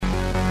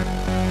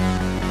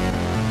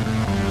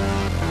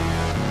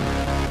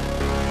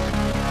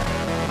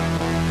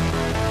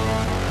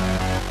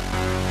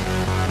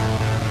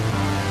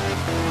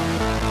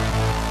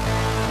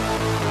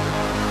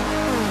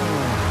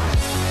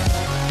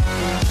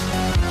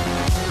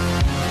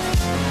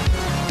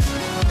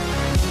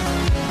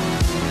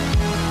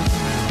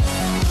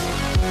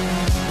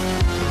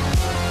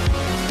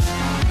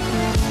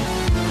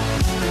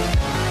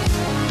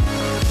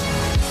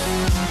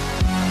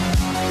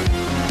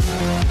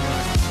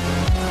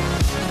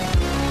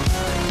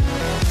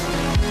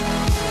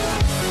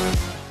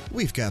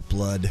We've got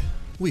blood.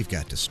 We've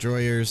got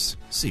destroyers,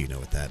 so you know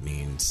what that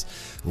means.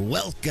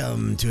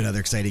 Welcome to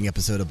another exciting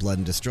episode of Blood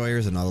and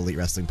Destroyers, an all-elite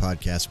wrestling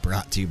podcast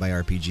brought to you by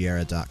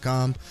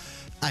RPGera.com.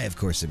 I, of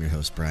course, am your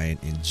host, Brian,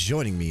 and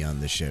joining me on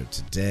the show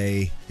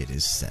today, it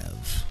is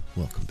Sev.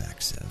 Welcome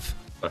back, Sev.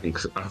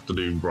 Thanks.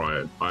 Afternoon,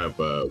 Brian. I have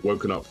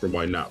woken up from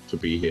my nap to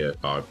be here.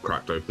 I've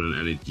cracked open an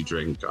energy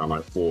drink and I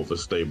thought the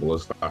stable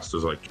as fast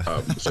as I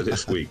can. So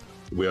this week,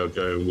 we are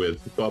going with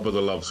Bubba the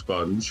Love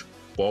Sponge,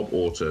 Bob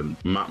Orton,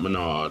 Matt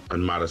Menard,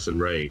 and Madison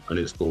Ray, and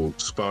it's called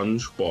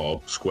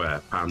SpongeBob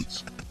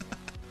SquarePants.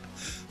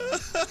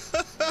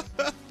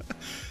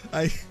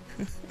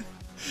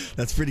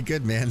 That's pretty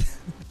good, man.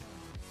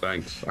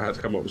 Thanks. I had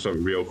to come up with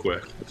something real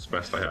quick. It's the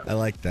best I had. I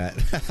like that.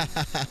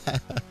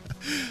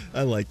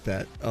 I like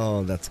that.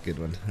 Oh, that's a good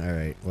one. All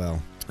right.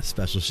 Well, a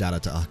special shout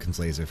out to Occam's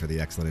Laser for the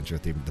excellent intro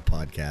theme of the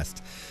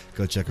podcast.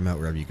 Go check them out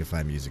wherever you can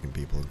find music and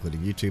people, including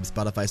YouTube,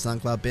 Spotify,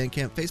 SoundCloud,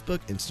 Bandcamp, Facebook,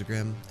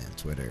 Instagram, and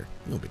Twitter.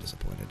 You won't be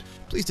disappointed.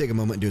 Please take a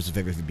moment and do us a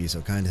favor if you'd be so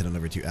kind. Head on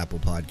over to Apple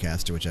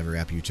Podcasts or whichever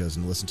app you've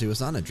chosen to listen to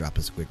us on and drop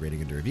us a quick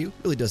rating and a review. It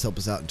really does help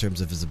us out in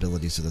terms of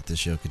visibility so that this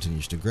show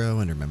continues to grow.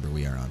 And remember,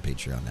 we are on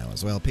Patreon now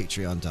as well.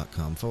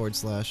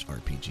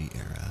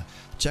 Patreon.com/RPGera.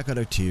 Check out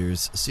our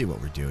tiers, see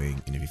what we're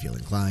doing, and if you feel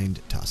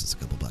inclined, toss us a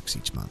couple bucks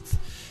each month.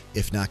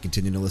 If not,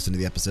 continue to listen to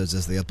the episodes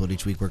as they upload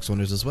each week works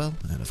wonders as well.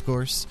 And of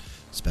course,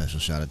 special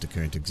shout out to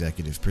current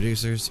executive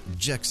producers,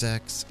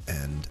 Jexax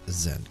and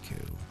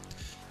Zenku.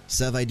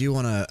 Sev, I do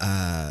want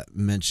to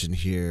mention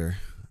here,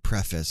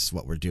 preface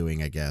what we're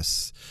doing, I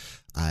guess,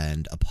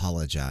 and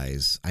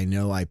apologize. I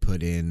know I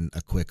put in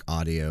a quick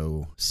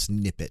audio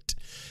snippet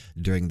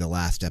during the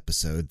last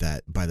episode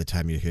that by the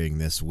time you're hearing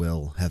this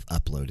will have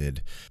uploaded.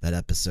 That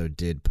episode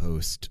did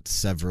post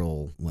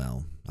several,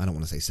 well, I don't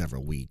want to say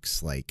several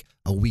weeks, like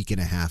a week and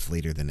a half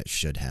later than it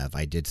should have.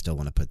 I did still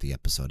want to put the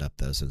episode up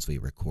though since we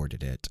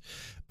recorded it,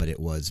 but it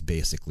was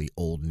basically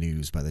old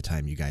news by the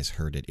time you guys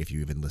heard it, if you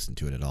even listened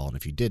to it at all. And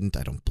if you didn't,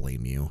 I don't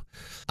blame you.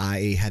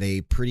 I had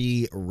a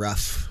pretty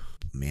rough,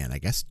 I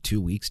guess 2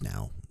 weeks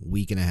now,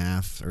 week and a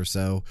half or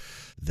so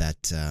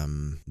that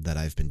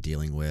I've been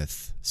dealing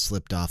with.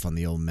 Slipped off on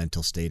the old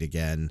mental state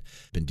again.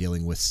 Been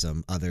dealing with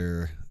some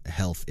other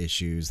health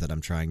issues that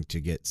I'm trying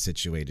to get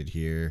situated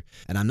here.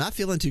 And I'm not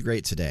feeling too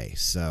great today.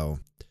 So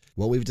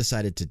what we've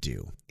decided to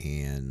do,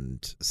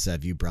 and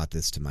Sev, you brought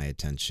this to my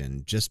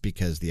attention just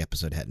because the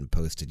episode hadn't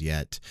posted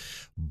yet,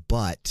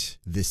 but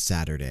this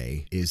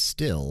Saturday is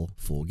still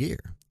Full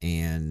Gear.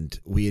 And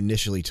we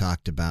initially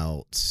talked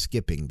about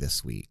skipping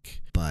this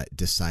week, but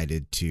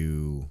decided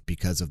to,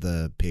 because of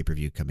the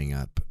pay-per-view coming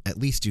up, at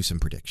least do some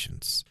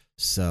predictions.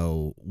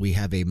 So we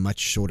have a much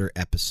shorter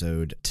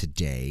episode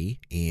today,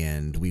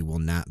 and we will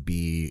not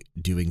be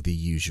doing the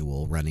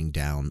usual running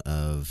down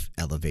of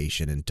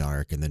Elevation and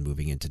Dark and then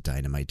moving into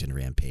Dynamite and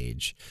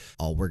Rampage.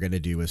 All we're going to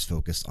do is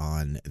focus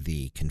on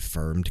the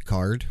confirmed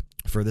card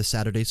for the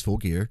Saturday's Full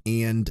Gear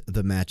and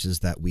the matches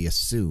that we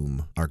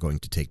assume are going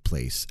to take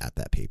place at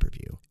that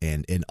pay-per-view.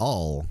 And in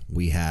all,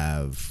 we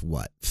have,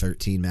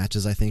 13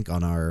 matches, I think,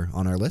 on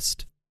our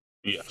list?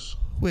 Yes.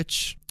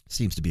 Which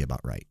seems to be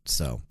about right.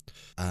 So,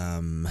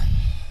 who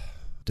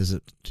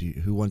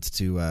wants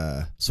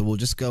to, so we'll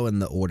just go in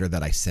the order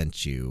that I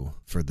sent you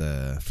for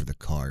the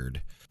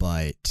card,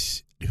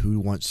 but who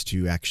wants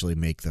to actually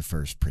make the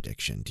first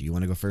prediction? Do you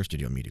want to go first or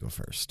do you want me to go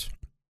first?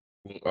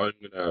 I'm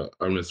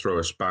gonna throw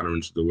a spanner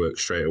into the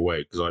works straight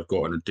away because I've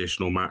got an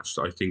additional match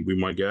that I think we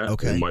might get.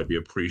 Okay. It might be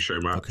a pre-show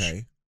match.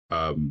 Okay.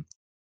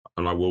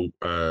 And I will,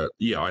 I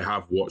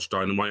have watched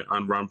Dynamite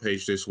and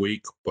Rampage this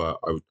week, but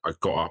I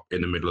got up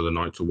in the middle of the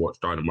night to watch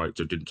Dynamite,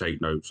 so didn't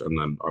take notes, and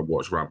then I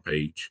watched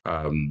Rampage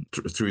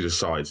through the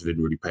sides. I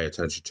didn't really pay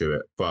attention to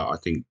it, but I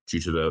think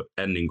due to the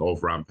ending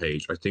of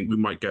Rampage, I think we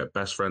might get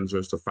Best Friends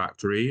versus The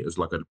Factory as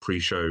like a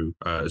pre-show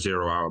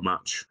 0-hour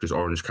match, because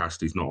Orange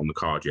Cassidy's not on the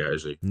card yet,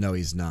 is he? No,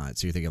 he's not.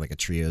 So you're thinking like a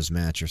trios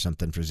match or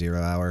something for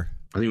 0 hour?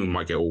 I think we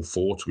might get all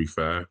four, to be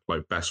fair,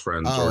 like Best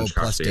Friends, Orange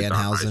plus Cassidy,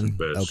 Danhausen.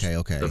 Okay.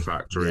 The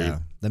Factory. Yeah,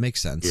 that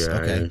makes sense. Yeah,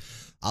 okay. Yeah.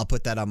 I'll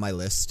put that on my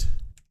list.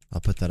 I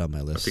think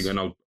then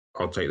I'll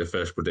take the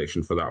first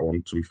prediction for that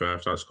one, to be fair,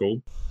 if that's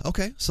cool.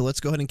 Okay, so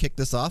let's go ahead and kick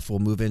this off. We'll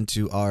move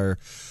into our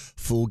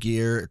Full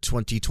Gear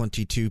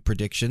 2022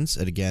 predictions.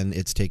 And again,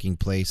 it's taking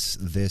place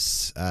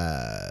this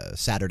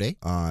Saturday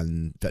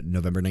on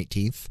November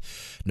 19th.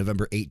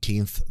 November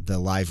 18th, the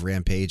live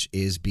Rampage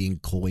is being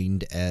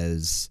coined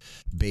as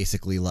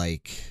basically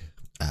like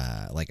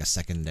a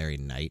secondary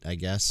night, I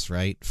guess,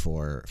 right,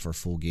 for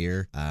Full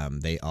Gear.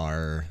 They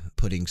are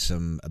putting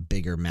some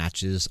bigger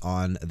matches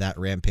on that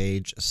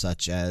Rampage,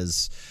 such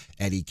as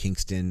Eddie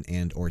Kingston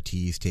and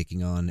Ortiz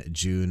taking on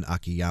Jun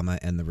Akiyama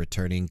and the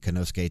returning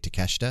Konosuke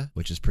Takeshita,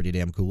 which is pretty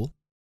damn cool.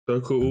 So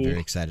cool. I'm very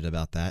excited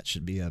about that.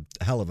 Should be a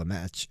hell of a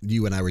match.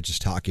 You and I were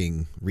just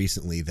talking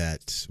recently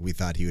that we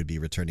thought he would be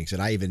returning. So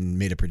I even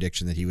made a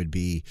prediction that he would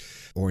be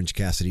Orange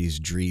Cassidy's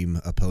dream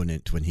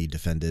opponent when he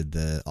defended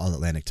the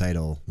All-Atlantic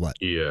title,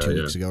 2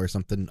 weeks ago or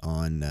something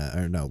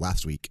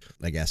last week,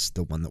 I guess,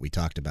 the one that we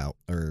talked about.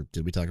 Or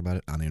did we talk about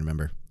it? I don't even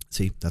remember.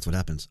 See, that's what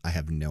happens. I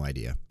have no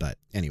idea. But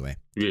anyway.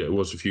 Yeah, it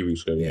was a few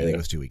weeks ago. Yeah, I think it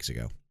was 2 weeks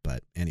ago.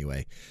 But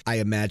anyway, I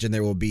imagine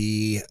there will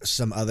be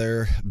some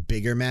other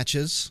bigger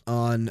matches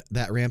on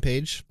that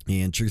Rampage.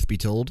 And truth be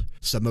told,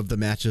 some of the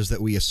matches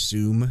that we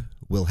assume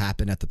will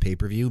happen at the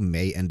pay-per-view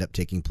may end up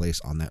taking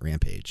place on that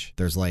Rampage.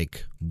 There's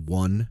like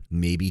 1,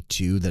 maybe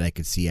 2 that I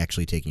could see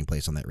actually taking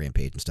place on that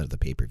Rampage instead of the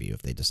pay-per-view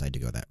if they decide to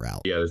go that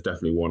route. Yeah, there's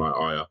definitely one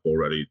eye up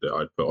already that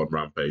I'd put on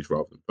Rampage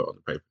rather than put on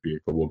the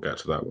pay-per-view. But we'll get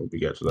to that when we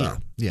get to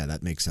that. Yeah,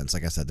 that makes sense.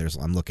 Like I said,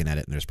 I'm looking at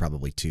it and there's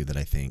probably 2 that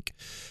I think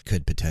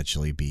could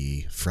potentially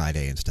be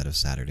Friday instead of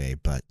Saturday.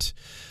 But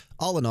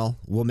all in all,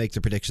 we'll make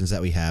the predictions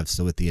that we have.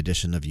 So with the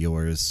addition of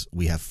yours,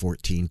 we have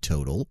 14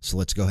 total. So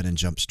let's go ahead and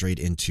jump straight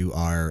into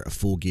our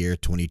Full Gear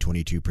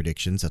 2022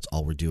 predictions. That's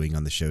all we're doing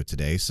on the show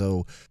today.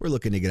 So we're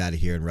looking to get out of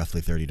here in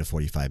roughly 30 to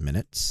 45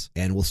 minutes.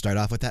 And we'll start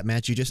off with that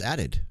match you just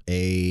added.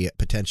 A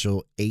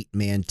potential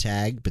 8-man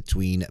tag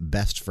between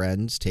Best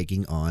Friends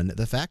taking on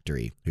The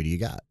Factory. Who do you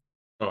got?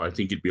 Oh, I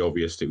think it'd be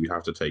obvious that we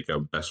have to take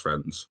Best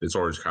Friends. It's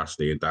Orange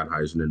Cassidy and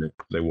Danhausen in it.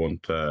 They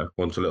want a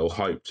little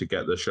hype to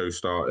get the show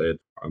started,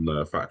 and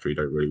the Factory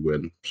don't really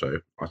win. So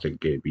I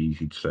think it'd be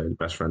easy to say the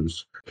Best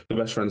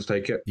Friends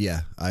take it.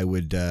 Yeah, I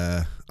would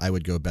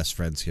go Best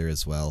Friends here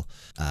as well.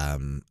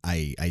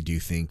 I do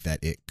think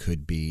that it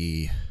could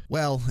be,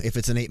 well, if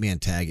it's an 8-man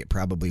tag, it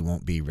probably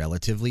won't be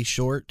relatively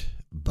short,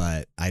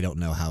 but I don't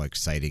know how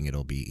exciting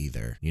it'll be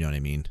either. You know what I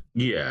mean?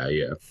 Yeah.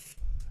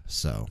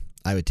 So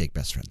I would take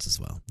Best Friends as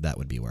well. That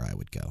would be where I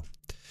would go.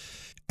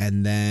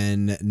 And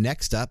then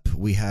next up,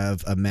 we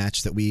have a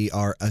match that we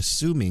are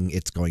assuming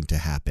it's going to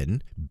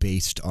happen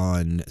based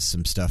on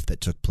some stuff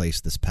that took place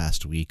this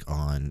past week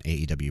on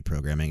AEW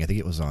programming. I think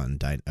it was on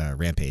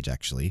Rampage,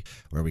 actually,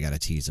 where we got a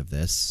tease of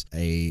this.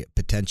 A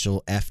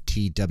potential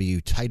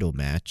FTW title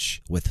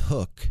match with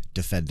Hook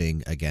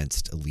defending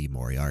against Lee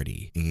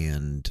Moriarty.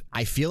 And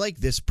I feel like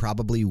this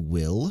probably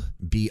will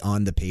be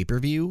on the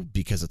pay-per-view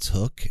because it's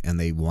Hook and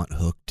they want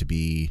Hook to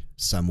be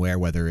somewhere,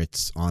 whether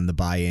it's on the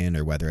buy-in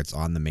or whether it's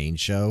on the main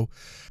show.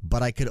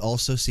 But I could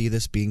also see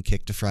this being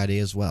kicked to Friday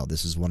as well.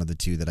 This is one of the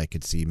 2 that I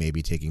could see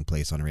maybe taking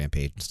place on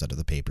Rampage instead of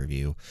the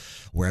pay-per-view.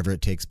 Wherever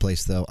it takes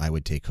place, though, I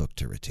would take Hook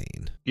to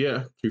retain. Yeah,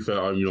 to be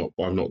fair,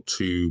 I'm not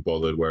too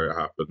bothered where it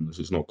happens.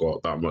 It's not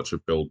got that much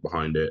of build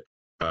behind it.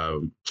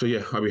 So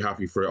yeah, I'd be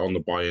happy for it on the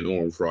buy-in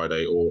or on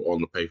Friday or on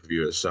the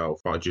pay-per-view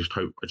itself. I just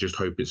hope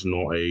it's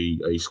not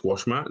a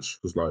squash match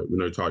because like we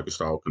know Tiger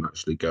Style can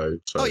actually go.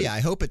 So. Oh yeah, I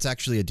hope it's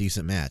actually a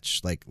decent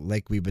match. Like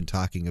we've been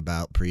talking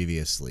about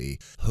previously,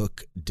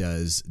 Hook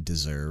does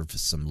deserve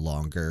some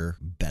longer,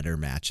 better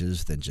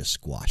matches than just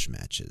squash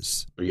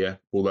matches. But yeah,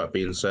 all that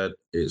being said,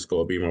 it's got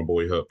to be my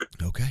boy Hook.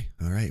 Okay,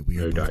 all right, we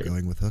are both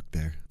going with Hook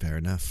there. Fair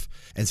enough.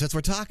 And since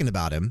we're talking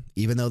about him,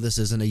 even though this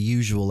isn't a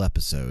usual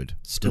episode,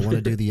 still want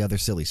to do the other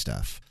silly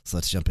stuff. So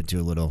let's jump into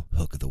a little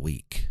Hook of the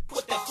Week.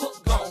 What that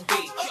hook gonna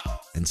be?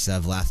 And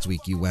Sev, last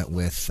week you went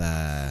with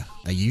a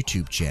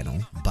YouTube channel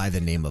by the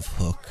name of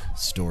Hook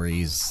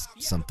Stories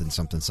something,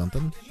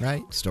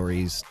 right?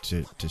 Stories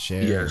to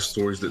share. Yeah,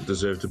 stories that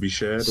deserve to be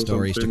shared.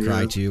 Stories to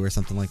cry to or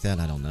something like that.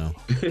 I don't know.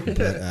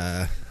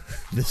 But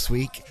this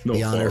week,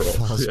 the honor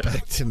falls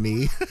back to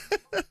me.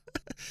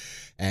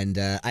 And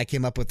I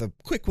came up with a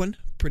quick one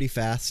pretty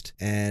fast.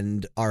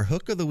 And our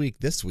Hook of the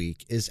Week this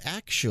week is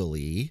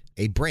actually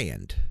a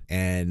brand.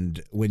 And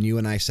when you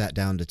and I sat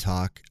down to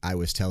talk, I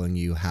was telling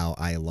you how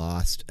I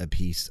lost a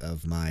piece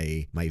of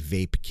my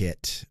vape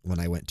kit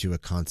when I went to a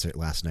concert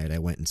last night. I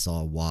went and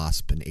saw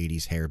Wasp, an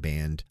 80s hair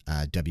band,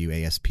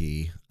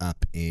 WASP,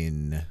 up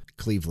in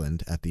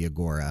Cleveland at the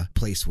Agora.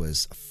 Place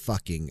was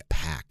fucking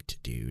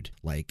packed, dude.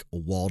 Like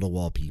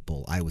wall-to-wall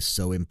people. I was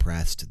so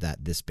impressed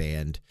that this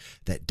band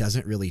that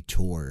doesn't really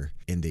tour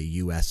in the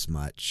US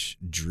much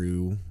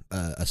drew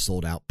a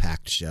sold-out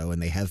packed show,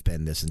 and they have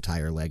been this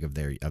entire leg of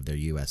their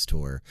US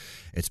tour.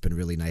 It's been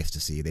really nice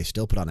to see. They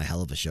still put on a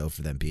hell of a show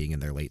for them being in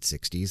their late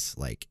 60s.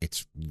 Like,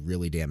 it's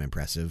really damn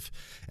impressive,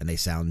 and they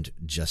sound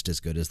just as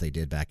good as they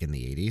did back in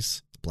the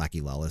 80s.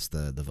 Blackie Lawless,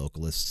 the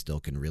vocalist, still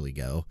can really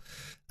go.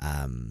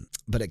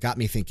 But it got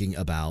me thinking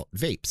about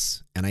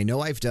vapes. And I know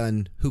I've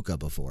done hookah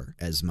before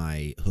as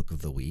my Hook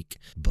of the Week,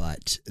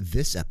 but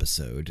this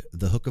episode,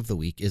 the Hook of the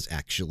Week is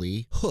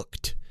actually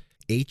Hooked.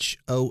 HOOK''D.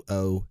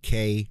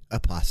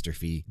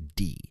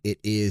 It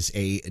is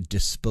a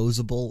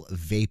disposable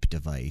vape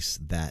device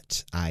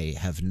that I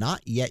have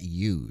not yet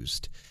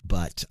used,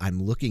 but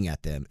I'm looking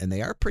at them and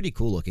they are pretty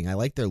cool looking. I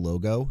like their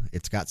logo.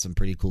 It's got some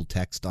pretty cool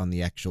text on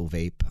the actual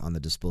vape on the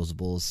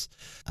disposables.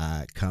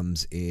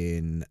 Comes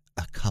in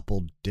a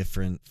couple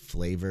different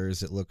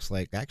flavors, it looks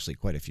like. Actually,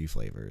 quite a few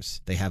flavors.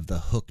 They have the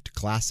Hooked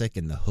Classic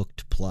and the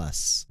Hooked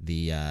Plus.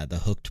 The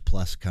Hooked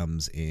Plus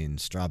comes in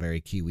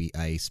strawberry kiwi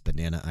ice,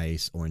 banana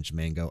ice, orange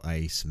mango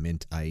ice,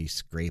 mint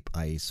ice, grape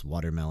ice,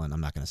 watermelon. I'm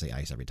not going to say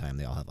ice every time.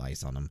 They all have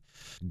ice on them.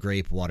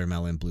 Grape,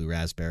 watermelon, blue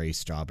raspberry,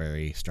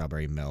 strawberry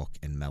milk,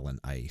 and melon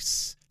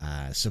ice.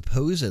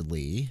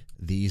 Supposedly,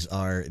 these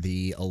are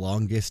the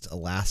longest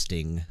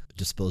lasting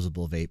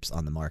disposable vapes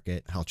on the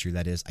market. How true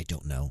that is, I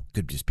don't know.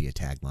 Could just be a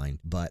tagline.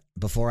 But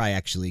before I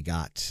actually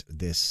got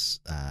this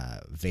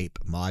vape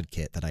mod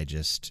kit that I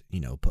just,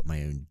 put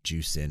my own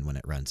juice in when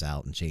it runs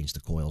out and change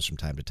the coils from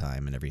time to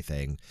time and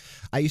everything,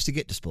 I used to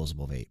get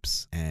disposable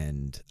vapes.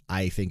 And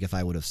I think if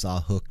I would have saw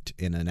Hooked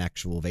in an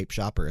actual vape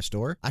shop or a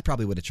store, I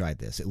probably would have tried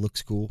this. It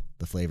looks cool.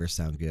 The flavors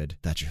sound good.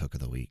 That's your hook of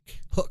the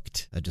week.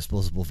 Hooked, a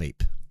disposable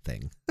vape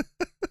thing.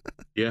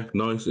 Yeah,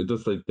 nice. It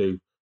does like the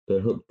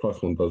Hook Plus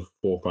one does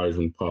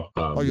 4,000 puff.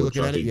 You're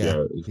looking at it?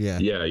 Yeah.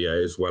 Yeah,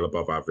 it's well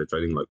above average. I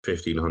think like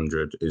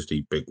 1,500 is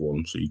the big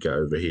one. So you get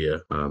over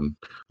here,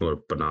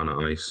 or banana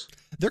ice.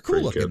 They're cool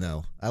Pretty looking good.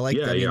 though. I like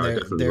them.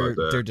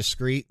 They're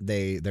discreet.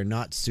 They're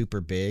not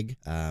super big.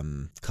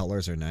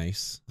 Colors are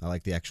nice. I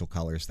like the actual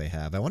colors they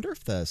have. I wonder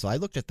if so I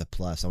looked at the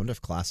Plus. I wonder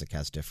if Classic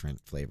has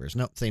different flavors.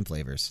 No, same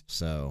flavors.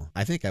 So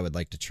I think I would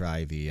like to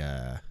try the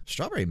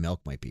strawberry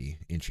milk. Might be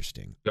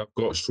interesting. Yeah, I've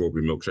got a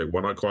strawberry milkshake.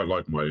 One I quite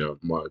like my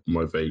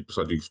vapes.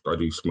 I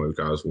do smoke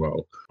as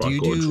well. Do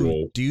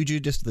you do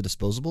just the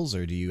disposables,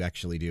 or do you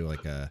actually do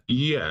like a?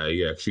 Yeah.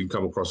 Because you can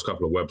come across a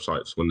couple of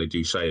websites when they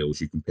do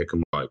sales. You can pick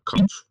them like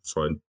cups.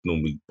 So I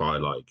normally buy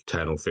like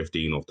 10 or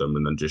 15 of them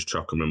and then just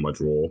chuck them in my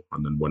drawer.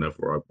 And then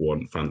whenever I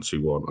fancy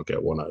one, I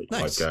get one out.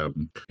 Nice. Like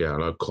I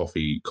like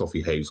coffee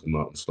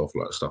hazelnut and stuff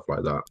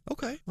like that.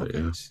 Okay.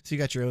 Yeah. So you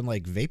got your own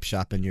like vape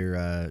shop in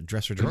your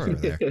dresser drawer over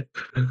there.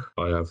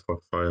 I have. If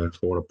I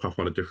want to puff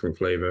on a different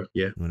flavor,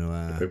 yeah. Want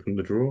to open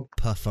the drawer,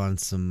 puff on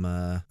some.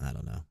 I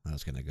don't know. I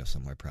was gonna go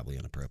somewhere probably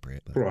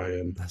inappropriate, but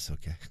Brian. That's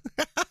okay.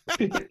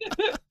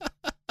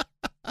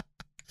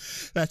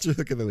 That's your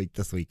hook of the week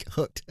this week.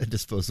 Hooked, a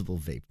disposable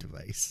vape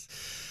device.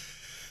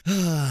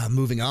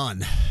 Moving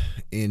on.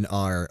 In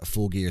our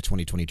Full Gear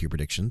 2022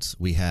 predictions,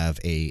 we have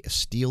a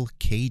steel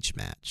cage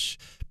match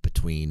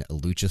between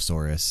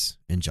Luchasaurus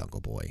and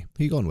Jungle Boy.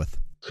 Who are you going with?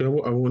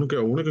 So I want to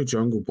go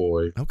Jungle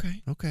Boy.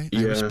 Okay.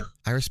 Yeah.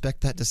 I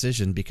respect that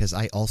decision because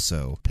I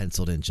also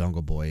penciled in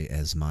Jungle Boy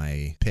as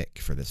my pick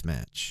for this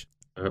match.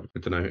 I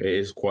don't know. It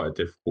is quite a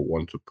difficult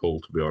one to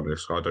pull, to be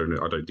honest. I don't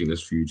think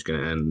this feud's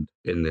going to end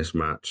in this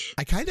match.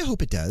 I kind of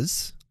hope it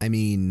does. I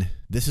mean,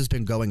 this has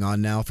been going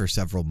on now for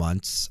several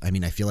months. I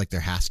mean, I feel like there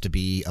has to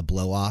be a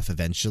blow-off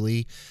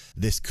eventually.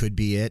 This could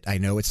be it. I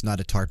know it's not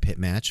a tar pit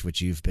match,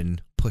 which you've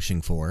been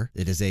pushing for.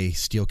 It is a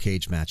steel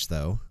cage match,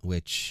 though,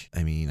 which,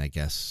 I mean, I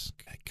guess,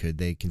 could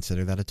they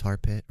consider that a tar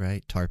pit,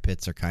 right? Tar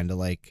pits are kind of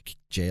like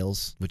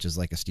jails, which is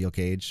like a steel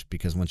cage,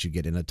 because once you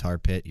get in a tar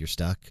pit, you're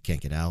stuck,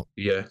 can't get out.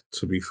 Yeah,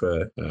 to be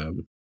fair.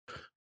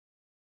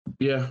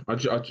 Yeah, I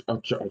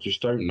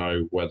just don't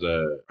know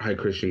how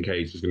Christian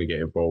Cage is going to get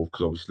involved,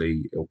 because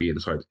obviously it'll be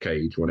inside the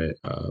cage, won't it?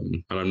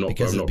 And I'm not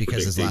because predicting...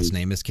 his last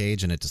name is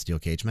Cage and it's a steel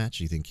cage match.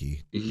 You think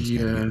he's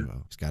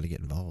got to get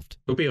involved?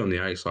 He'll be on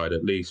the outside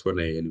at least, won't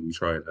he? And we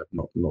try and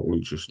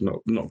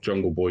knock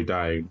Jungle Boy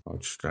down.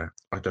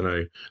 I don't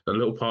know. A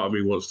little part of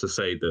me wants to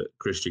say that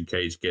Christian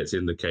Cage gets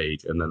in the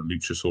cage and then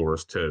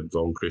Luchasaurus turns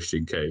on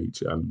Christian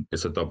Cage, and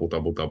it's a double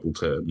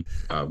turn.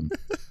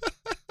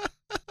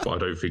 But I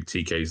don't think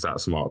TK's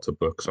that smart to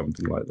book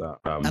something like that.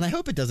 And I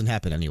hope it doesn't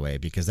happen anyway,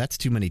 because that's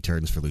too many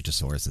turns for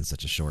Luchasaurus in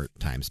such a short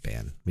time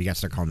span. We got to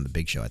start calling him the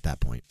Big Show at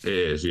that point. It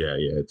is, yeah.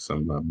 It's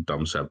some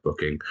dumb set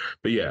booking.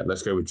 But yeah,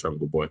 let's go with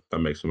Jungle Boy. That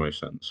makes the most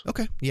sense.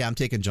 Okay. Yeah, I'm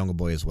taking Jungle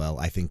Boy as well.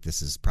 I think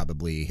this is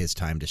probably his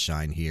time to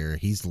shine here.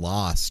 He's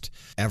lost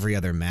every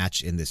other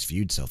match in this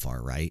feud so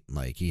far, right?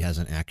 Like, he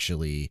hasn't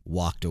actually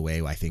walked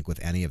away, I think, with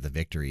any of the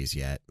victories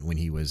yet, when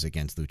he was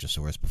against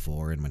Luchasaurus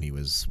before and when he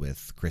was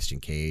with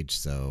Christian Cage.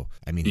 So,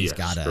 I mean, he's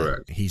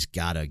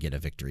got to get a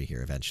victory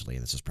here eventually,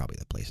 and this is probably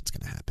the place it's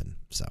going to happen.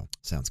 So,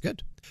 sounds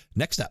good.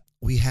 Next up,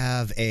 we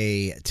have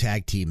a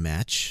tag team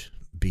match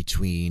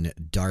between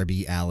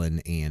Darby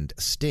Allin and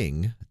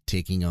Sting,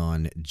 taking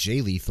on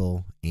Jay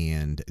Lethal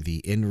and the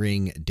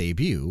in-ring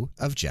debut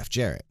of Jeff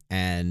Jarrett.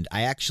 And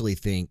I actually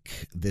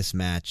think this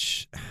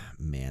match,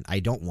 man, I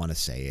don't want to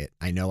say it.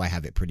 I know I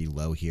have it pretty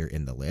low here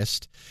in the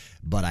list,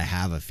 but I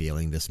have a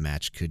feeling this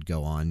match could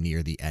go on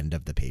near the end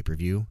of the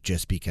pay-per-view,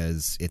 just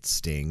because it's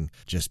Sting,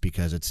 just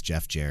because it's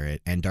Jeff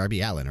Jarrett and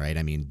Darby Allin, right?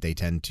 I mean, they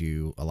tend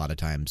to a lot of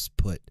times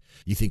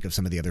you think of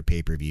some of the other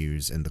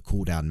pay-per-views and the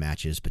cool-down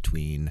matches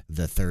between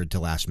the third to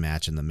last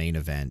match and the main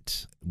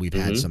event. We've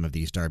had some of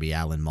these Darby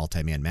Allin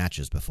multi-man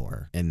matches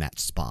before in that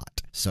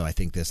spot. So I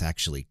think this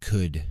actually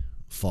could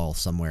fall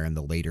somewhere in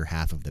the later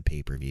half of the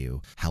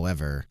pay-per-view.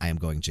 However, I am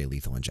going Jay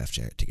Lethal and Jeff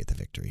Jarrett to get the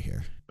victory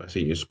here. I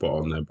think you're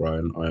spot on there,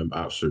 Brian. I am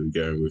absolutely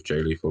going with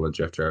Jay Lethal and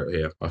Jeff Jarrett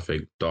here. I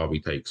think Darby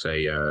takes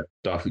a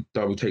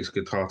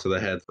guitar to the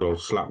head,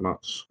 goes slap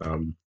nuts.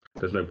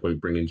 There's no point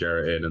bringing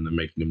Jarrett in and then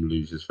making him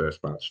lose his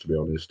first match, to be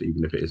honest,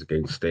 even if it is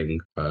against Sting.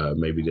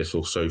 Maybe this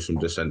will sow some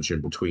dissension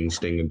between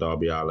Sting and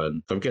Darby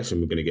Allin. I'm guessing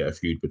we're going to get a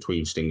feud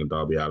between Sting and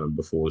Darby Allin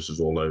before this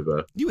is all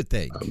over. You would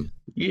think.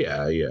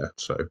 Yeah.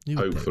 So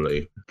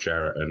hopefully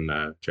Jarrett and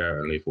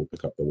Lethal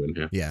pick up the win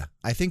here. Yeah,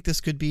 I think this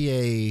could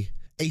be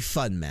a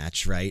fun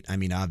match, right? I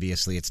mean,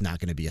 obviously, it's not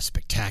going to be a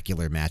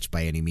spectacular match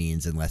by any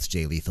means unless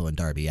Jay Lethal and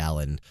Darby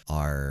Allin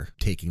are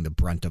taking the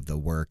brunt of the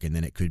work, and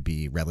then it could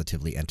be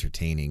relatively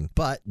entertaining.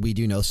 But we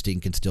do know Sting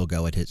can still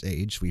go at his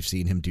age. We've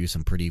seen him do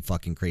some pretty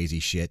fucking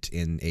crazy shit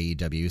in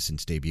AEW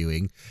since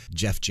debuting.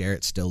 Jeff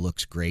Jarrett still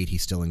looks great.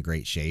 He's still in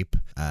great shape.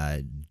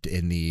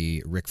 In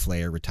the Ric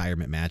Flair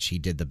retirement match, he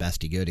did the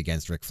best he could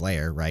against Ric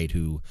Flair, right?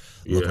 Who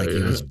looked like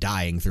he was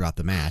dying throughout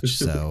the match.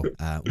 So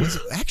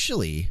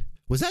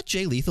was that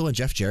Jay Lethal and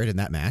Jeff Jarrett in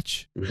that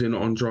match? Was it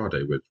not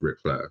Andrade with Ric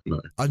Flair?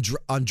 No.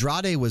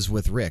 Andrade was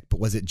with Rick, but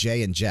was it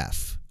Jay and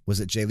Jeff? Was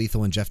it Jay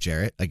Lethal and Jeff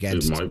Jarrett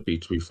against? It might be,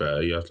 to be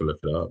fair. You have to look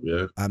it up,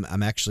 yeah.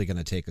 I'm actually going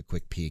to take a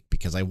quick peek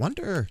because I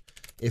wonder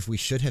if we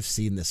should have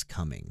seen this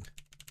coming.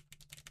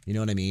 You know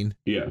what I mean?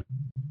 Yeah.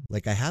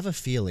 Like, I have a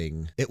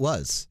feeling it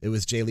was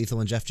Jay Lethal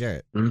and Jeff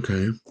Jarrett.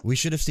 Okay. We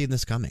should have seen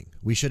this coming.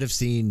 We should have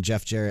seen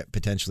Jeff Jarrett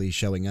potentially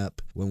showing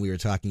up when we were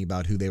talking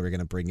about who they were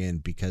going to bring in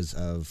because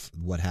of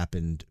what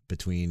happened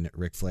between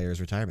Ric Flair's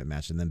retirement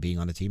match and them being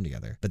on a team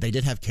together. But they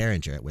did have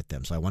Karen Jarrett with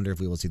them, so I wonder if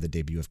we will see the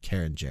debut of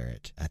Karen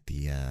Jarrett at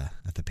the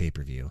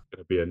pay-per-view.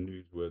 It'll be a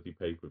newsworthy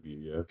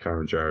pay-per-view, yeah.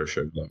 Karen Jarrett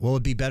showed up. Well,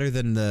 it'd be better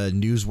than the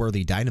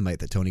newsworthy Dynamite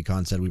that Tony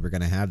Khan said we were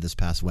going to have this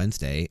past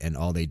Wednesday, and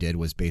all they did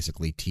was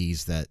basically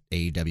tease that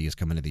AEW is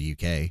coming to the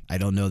UK. I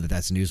don't know that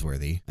that's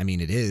newsworthy. I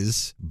mean, it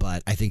is,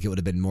 but I think it would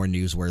have been more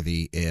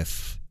newsworthy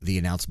if the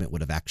announcement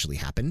would have actually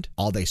happened.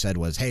 All they said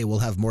was, hey, we'll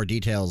have more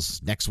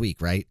details next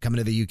week, right? Coming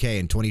to the UK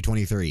in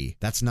 2023.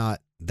 That's not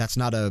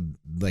a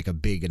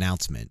big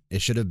announcement.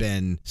 It should have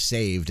been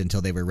saved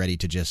until they were ready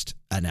to just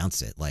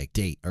announce it, like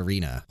date,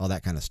 arena, all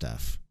that kind of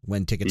stuff.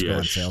 When tickets go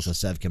on sale so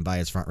Sev can buy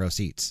his front row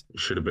seats.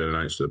 It should have been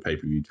announced at the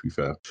pay-per-view, to be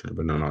fair. Should have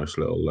been a nice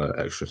little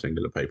extra thing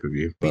to the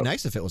pay-per-view. It'd be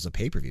nice if it was a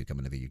pay-per-view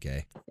coming to the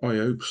UK. I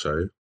hope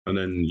so. And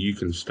then you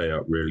can stay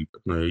up really.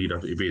 No,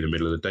 it'd be in the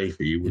middle of the day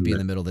for you, wouldn't It'd be in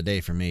the middle of the day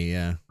for me,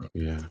 yeah.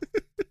 Yeah.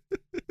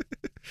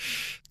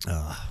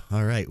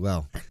 All right.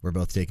 Well, we're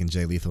both taking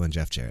Jay Lethal and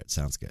Jeff Jarrett.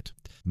 Sounds good.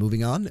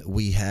 Moving on,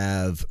 we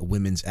have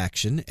women's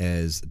action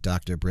as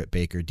Dr. Britt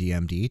Baker,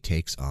 DMD,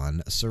 takes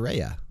on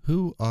Saraya.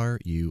 Who are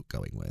you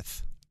going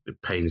with? It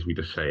pains me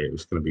to say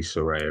it's going to be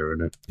Saraya,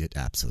 isn't it? It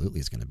absolutely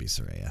is going to be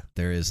Saraya.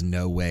 There is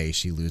no way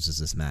she loses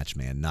this match,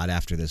 man. Not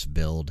after this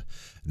build.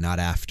 Not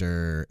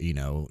after,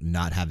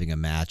 not having a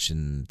match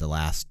in the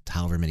last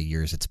however many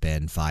years it's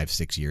been,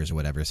 5-6 years or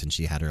whatever, since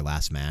she had her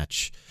last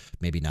match.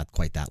 Maybe not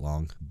quite that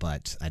long,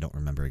 but I don't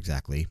remember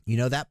exactly.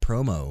 That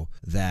promo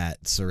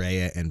that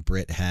Saraya and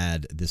Britt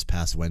had this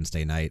past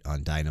Wednesday night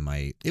on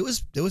Dynamite, it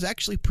was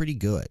actually pretty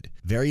good.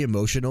 Very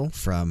emotional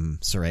from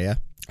Saraya,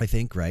 I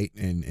think, right?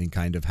 And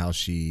kind of how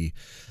she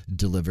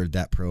delivered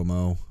that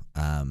promo.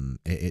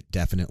 It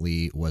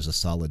definitely was a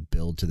solid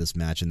build to this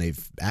match, and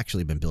they've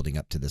actually been building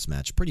up to this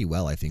match pretty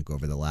well, I think,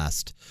 over the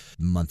last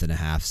month and a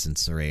half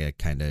since Saraya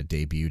kind of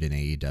debuted in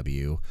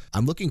AEW.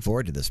 I'm looking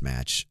forward to this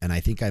match, and I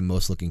think I'm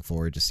most looking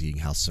forward to seeing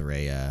how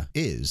Saraya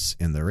is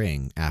in the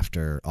ring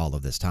after all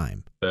of this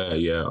time.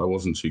 Yeah, I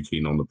wasn't too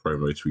keen on the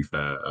promo, to be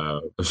fair.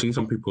 I've seen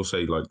some people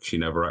say like she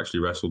never actually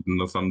wrestled in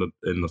the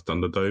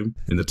Thunderdome,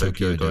 in the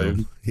Tokyo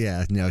Dome.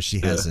 Yeah, no, she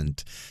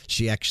hasn't.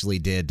 She actually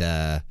did.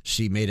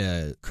 She made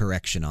a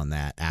correction on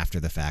that after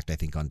the fact, I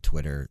think on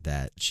Twitter,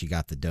 that she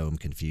got the dome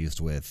confused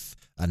with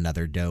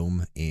another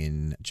dome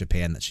in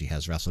Japan that she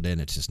has wrestled in.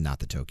 It's just not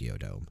the Tokyo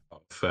Dome.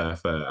 Fair.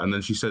 And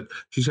then she goes,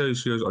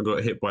 I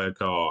got hit by a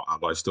car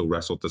and I still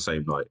wrestled the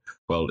same night.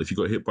 Well, if you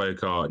got hit by a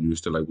car and you were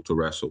still able to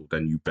wrestle,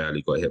 then you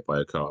barely got hit by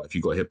a car. If you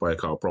got hit by a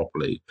car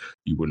properly,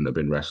 you wouldn't have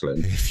been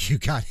wrestling. If you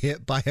got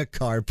hit by a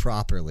car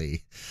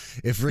properly,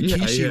 if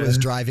Rikishi was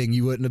driving,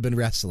 you wouldn't have been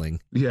wrestling.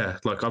 Yeah,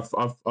 like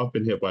I've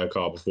been hit by a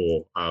car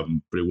before,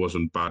 but it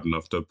wasn't bad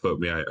enough to put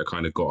me out. I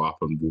kind of got up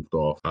and walked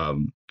off.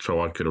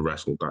 So I could have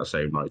wrestled that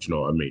same night. You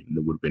know what I mean?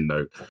 There would have been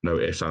no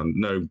ifs and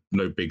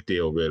no big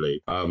deal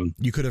really.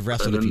 You could have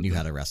wrestled if you knew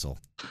how to wrestle.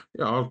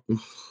 Yeah,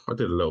 I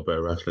did a little bit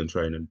of wrestling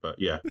training, but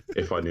yeah,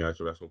 if I knew how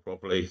to wrestle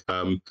properly.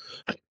 And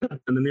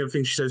then the other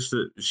thing she says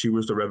that she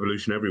was the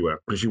revolution everywhere,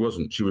 but she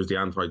wasn't. She was the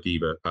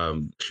anti-diva.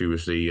 She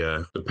was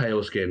the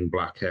pale skin,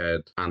 black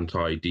haired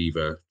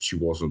anti-diva. She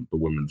wasn't the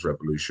women's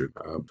revolution.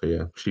 So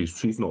yeah,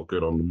 she's not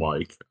good on the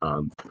mic.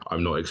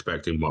 I'm not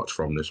expecting much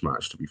from this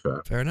match, to be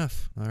fair. Fair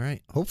enough. All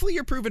right. Hopefully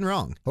you're proven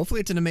wrong. Hopefully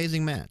it's an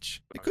amazing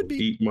match. It could be.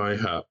 Eat my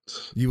hat.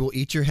 You will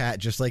eat your hat,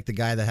 just like the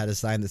guy that had a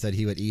sign that said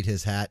he would eat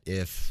his hat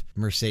if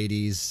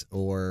Mercedes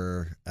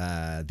or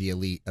the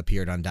Elite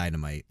appeared on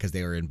Dynamite, because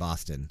they were in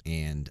Boston,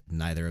 and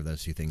neither of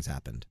those two things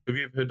happened. Have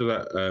you ever heard of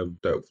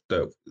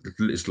that?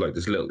 It's like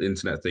this little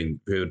internet thing.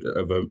 Heard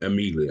of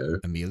Emilio?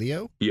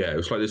 Emilio? Yeah, it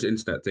was like this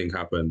internet thing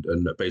happened,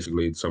 and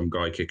basically some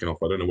guy kicking off.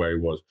 I don't know where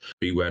he was.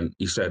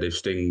 He said if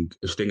Sting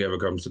ever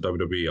comes to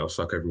WWE, I'll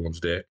suck everyone's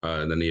dick,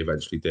 and then he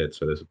eventually did.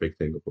 So there's a big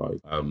thing of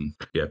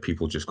like,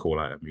 people just call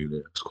out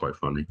Emilio. It's quite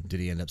funny. Did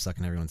he end up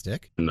sucking everyone's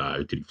dick? No,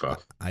 he didn't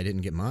fuck. I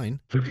didn't get mine.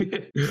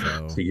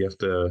 So you have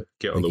to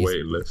get on the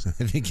waiting list. I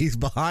think he's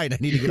behind. I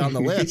need to get on the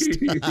list.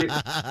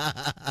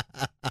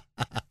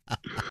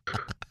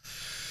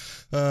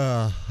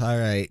 All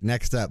right.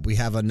 Next up, we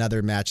have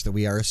another match that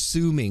we are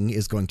assuming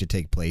is going to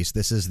take place.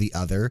 This is the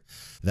other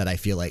that I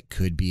feel like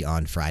could be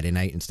on Friday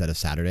night instead of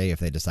Saturday if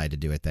they decide to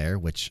do it there,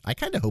 which I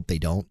kind of hope they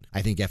don't.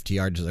 I think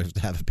FTR deserves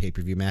to have a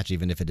pay-per-view match,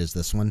 even if it is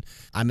this one.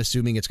 I'm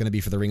assuming it's going to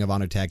be for the Ring of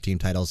Honor Tag Team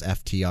titles,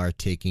 FTR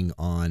taking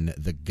on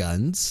the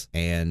Guns.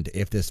 And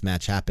if this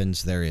match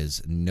happens, there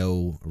is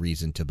no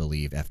reason to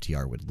believe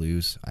FTR would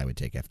lose. I would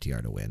take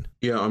FTR to win.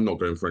 Yeah, I'm not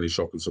going for any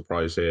shock and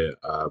surprise here.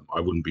 I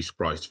wouldn't be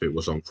surprised if it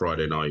was on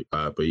Friday night.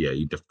 But yeah,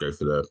 you'd have to go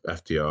for the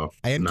FTR.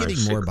 I am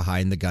getting more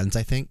behind the Guns,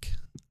 I think.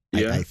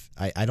 Yeah.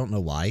 I don't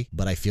know why,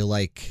 but I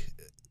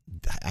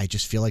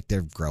just feel like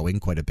they're growing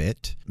quite a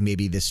bit.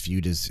 Maybe this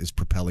feud is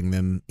propelling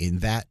them in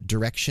that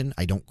direction.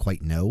 I don't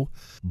quite know,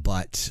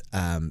 but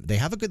they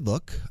have a good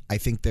look. I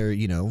think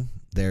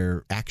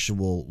their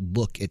actual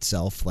look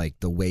itself, like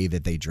the way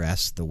that they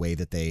dress, the way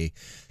that they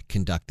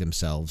conduct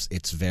themselves,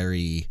 it's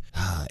very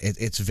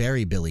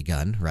Billy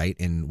Gunn, right?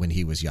 And when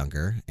he was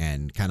younger,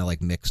 and kind of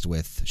like mixed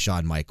with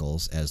Shawn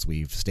Michaels, as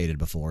we've stated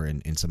before,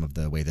 in some of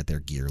the way that their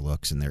gear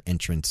looks and their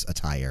entrance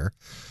attire.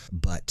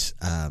 But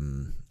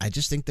I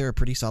just think they're a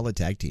pretty solid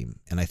tag team,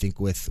 and I think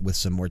with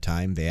some more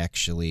time, they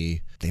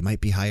might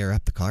be higher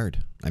up the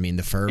card. I mean,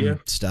 the firm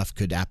stuff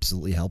could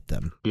absolutely help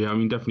them. Yeah, I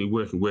mean, definitely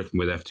working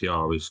with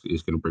FTR is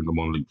going to bring them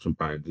on leaps and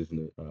bounds,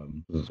 isn't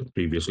it?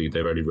 Previously,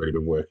 they've only really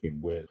been working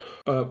with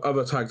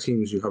other tag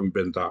teams who haven't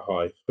been that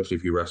high, especially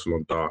if you wrestle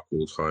on Dark all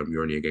the time.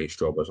 You're only against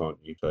jobbers, aren't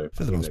you? So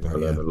for the most part,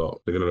 learn a lot.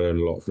 They're going to learn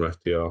a lot from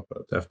FTR.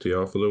 But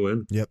FTR for the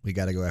win. Yep, we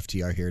got to go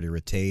FTR here to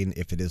retain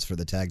if it is for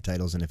the tag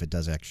titles and if it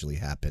does actually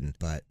happen.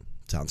 But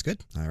sounds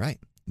good. All right.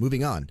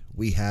 Moving on,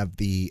 we have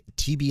the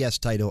TBS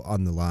title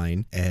on the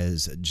line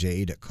as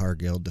Jade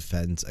Cargill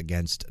defends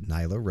against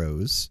Nyla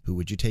Rose. Who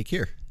would you take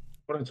here?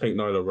 I want to take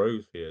Nyla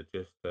Rose here,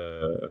 just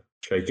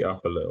shake it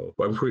up a little.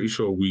 But I'm pretty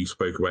sure we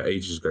spoke about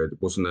ages ago.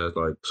 Wasn't there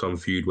like some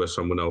feud where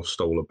someone else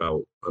stole a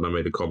belt? And I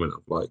made a comment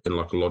of like in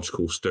like a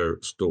logical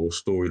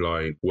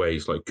storyline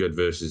ways, like good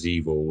versus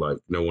evil. Like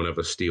no one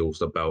ever steals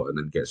the belt and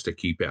then gets to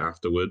keep it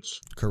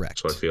afterwards. Correct.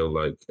 So I feel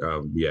like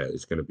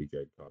it's going to be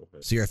Jade Cargill.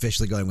 So you're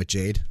officially going with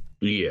Jade?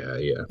 Yeah.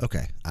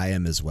 Okay, I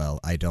am as well.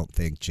 I don't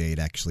think Jade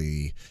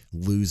actually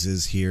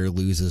loses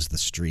the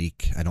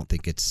streak. I don't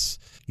think it's,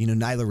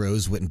 Nyla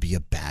Rose wouldn't be a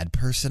bad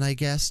person, I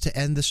guess, to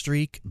end the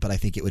streak, but I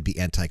think it would be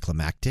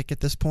anticlimactic at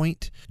this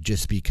point,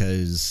 just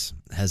because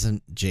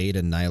hasn't Jade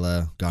and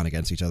Nyla gone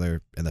against each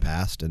other in the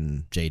past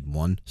and Jade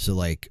won? So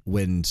like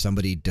when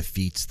somebody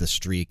defeats the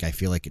streak, I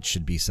feel like it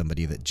should be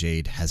somebody that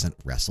Jade hasn't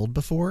wrestled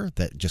before,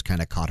 that just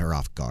kind of caught her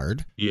off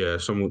guard. Yeah,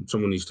 someone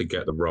needs to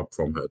get the rub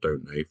from her,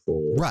 don't they?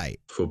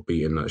 For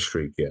beating that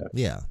streak, yeah.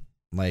 Yeah.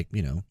 Like,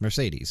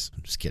 Mercedes.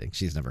 I'm just kidding.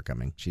 She's never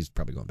coming. She's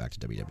probably going back to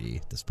WWE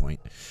at this point.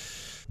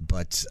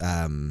 But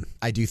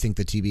I do think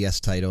the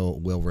TBS title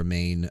will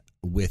remain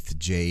with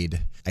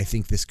Jade. I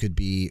think this could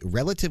be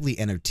relatively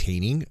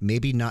entertaining,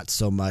 maybe not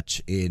so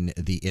much in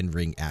the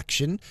in-ring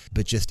action,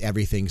 but just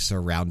everything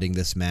surrounding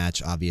this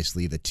match.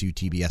 Obviously, the two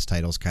TBS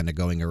titles kind of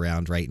going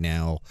around right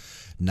now.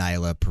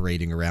 Nyla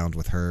parading around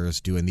with hers,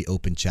 doing the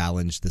open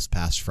challenge this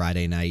past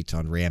Friday night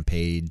on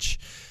Rampage.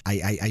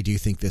 I do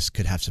think this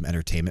could have some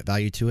entertainment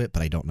value to it,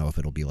 but I don't know if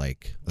it'll be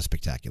like a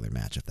spectacular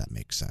match, if that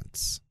makes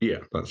sense. Yeah,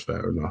 that's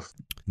fair enough.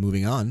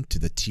 Moving on to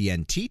the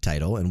TNT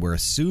title, and we're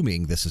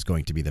assuming this is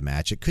going to be the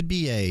match. It could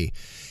be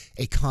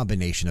a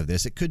combination of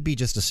this. It could be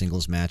just a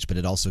singles match, but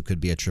it also could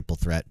be a triple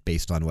threat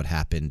based on what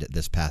happened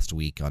this past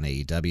week on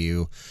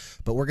AEW.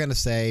 But we're going to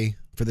say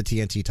for the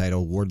TNT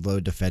title,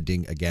 Wardlow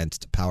defending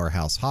against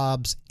Powerhouse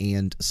Hobbs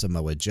and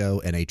Samoa Joe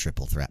in a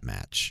triple threat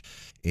match.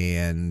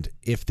 And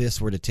if this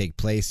were to take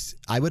place,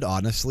 I would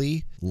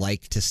honestly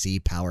like to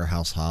see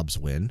Powerhouse Hobbs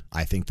win.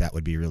 I think that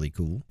would be really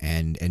cool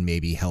and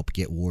maybe help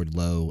get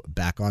Wardlow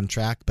back on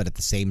track. But at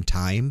the same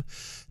time,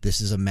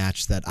 this is a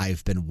match that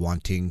I've been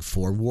wanting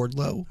for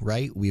Wardlow,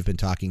 right? We've been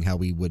talking how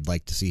we would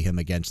like to see him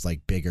against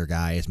like bigger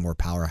guys, more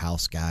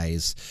powerhouse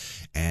guys.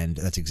 And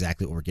that's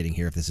exactly what we're getting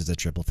here. If this is a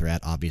triple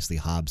threat, obviously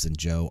Hobbs and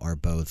Joe are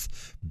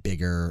both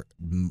bigger,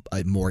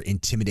 more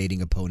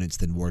intimidating opponents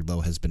than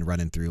Wardlow has been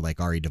running through,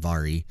 like Ari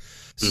Daivari.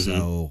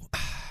 So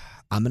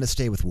I'm going to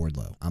stay with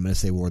Wardlow. I'm going to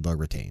say Wardlow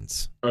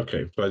retains.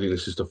 Okay, so I think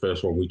this is the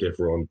first one we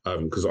differ on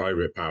because I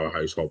ripped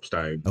Powerhouse Hobbs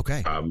down.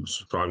 Okay. So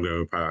I'm going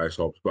with Powerhouse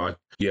Hobbs. But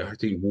I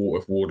think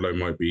if Wardlow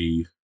might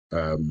be...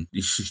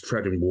 he's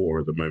treading water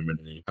at the moment.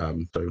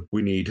 So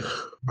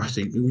I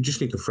think we just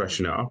need to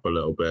freshen it up a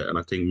little bit. And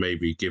I think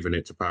maybe giving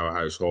it to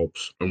Powerhouse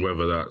Hobbs, and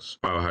whether that's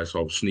Powerhouse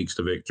Hobbs sneaks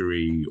the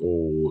victory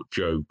or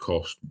Joe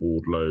cost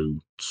Wardlow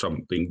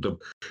something.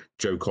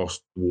 Joe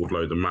cost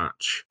Wardlow the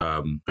match.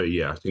 But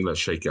yeah, I think let's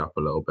shake it up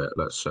a little bit.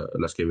 Let's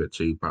give it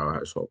to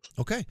Powerhouse Hobbs.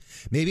 Okay.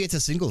 Maybe it's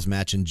a singles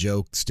match and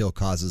Joe still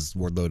causes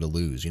Wardlow to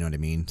lose. You know what I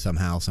mean?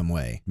 Somehow, some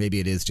way. Maybe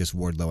it is just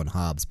Wardlow and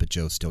Hobbs, but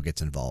Joe still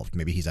gets involved.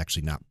 Maybe he's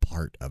actually not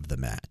part of of the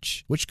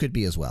match, which could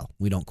be as well.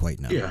 We don't quite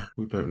know. Yeah,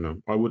 we don't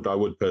know. I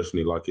would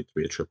personally like it to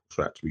be a triple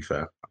threat, to be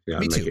fair. Yeah,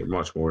 Me make too. it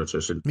much more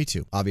interesting. Me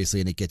too.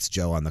 Obviously, and it gets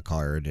Joe on the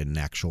card in an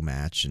actual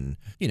match, and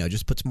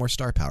just puts more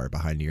star power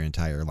behind your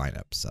entire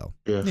lineup. So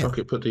yeah, fuck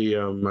it, put the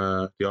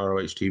ROH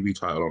TV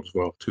title on as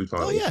well. 2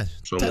 titles. Oh yeah,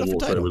 someone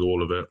walks away with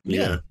all of it.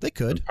 Yeah, they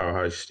could. And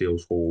Powerhouse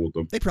steals for all of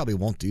them. They probably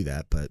won't do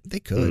that, but they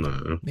could.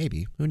 No.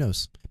 Maybe. Who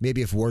knows?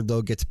 Maybe if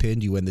Wardlow gets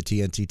pinned, you win the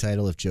TNT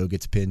title. If Joe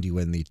gets pinned, you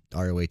win the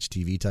ROH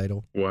TV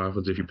title. What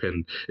happens if you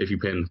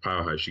pin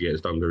Powerhouse? You get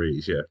his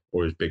dungarees, yeah,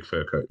 or his big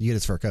fur coat. You get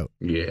his fur coat.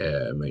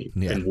 Yeah, mate.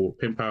 Yeah.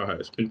 Pin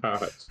Powerhouse.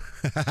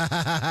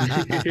 I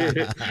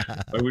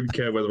wouldn't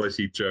care whether I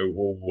see Joe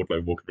or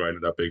Wardlow walking around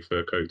in that big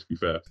fur coat, to be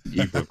fair.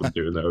 Either of them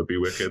doing that would be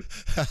wicked.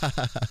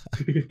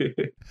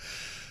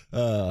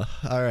 All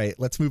right,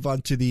 let's move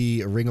on to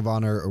the Ring of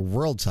Honor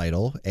World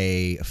title,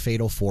 a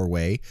fatal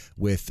 4-way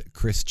with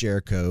Chris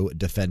Jericho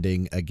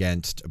defending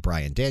against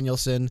Bryan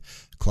Danielson,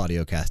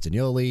 Claudio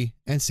Castagnoli,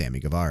 and Sammy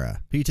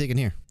Guevara. Who are you taking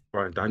here?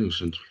 Bryan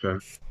Danielson, to be fair.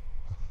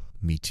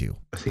 Me too.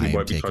 I think I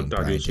am taking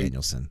Bryan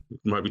Danielson. It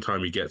might be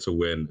time he gets a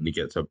win, and he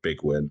gets a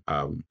big win.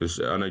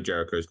 Because I know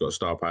Jericho's got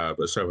star power,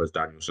 but so has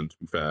Danielson, to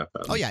be fair.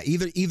 Oh yeah,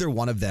 either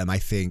one of them, I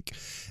think,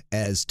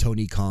 as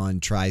Tony Khan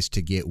tries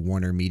to get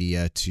Warner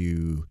Media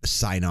to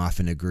sign off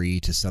and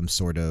agree to some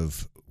sort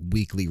of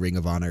weekly Ring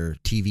of Honor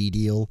TV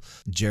deal,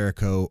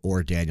 Jericho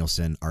or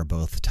Danielson are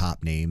both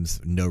top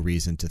names. No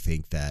reason to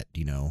think that,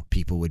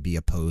 people would be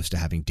opposed to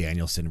having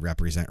Danielson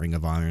represent Ring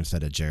of Honor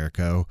instead of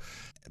Jericho.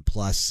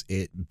 Plus,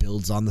 it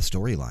builds on the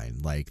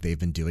storyline. Like, they've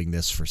been doing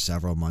this for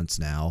several months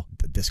now.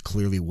 This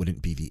clearly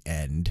wouldn't be the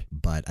end,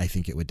 but I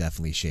think it would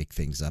definitely shake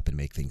things up and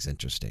make things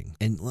interesting.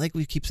 And like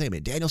we keep saying,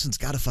 Danielson's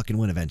got to fucking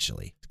win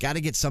eventually. Got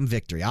to get some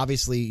victory.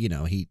 Obviously,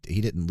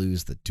 he didn't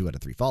lose the 2 out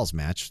of 3 falls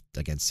match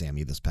against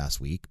Sammy this past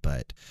week,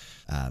 but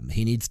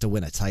he needs to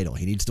win a title.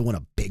 He needs to win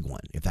a big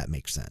one, if that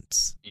makes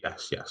sense.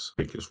 Yes.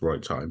 I think it's the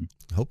right time.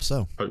 Hope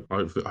so.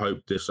 I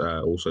hope this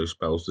also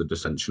spells the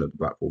dissension of the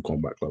Blackpool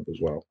Combat Club as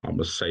well. I'm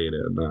just saying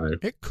it now.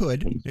 It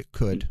could.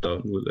 I'm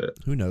done with it.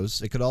 Who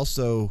knows? It could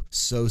also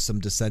sow some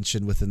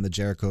dissension within the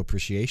Jericho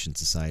Appreciation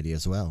Society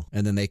as well.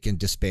 And then they can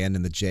disband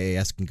and the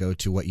JAS can go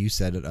to what you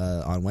said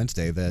on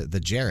Wednesday, the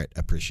Jarrett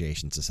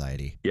Appreciation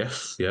Society.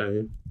 Yes,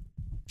 yeah.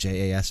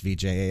 JAS v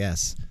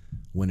JAS.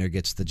 Winner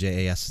gets the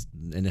JAS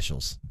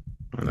initials.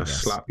 And a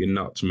slap your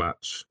nuts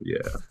match. Yeah.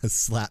 A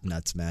slap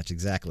nuts match,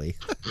 exactly.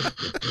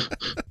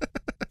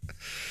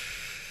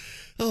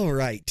 All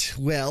right.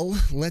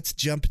 Well, let's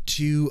jump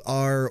to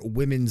our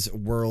women's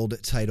world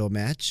title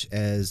match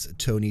as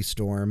Toni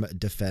Storm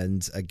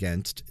defends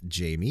against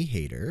Jamie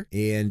Hayter.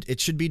 And it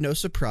should be no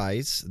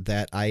surprise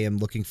that I am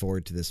looking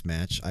forward to this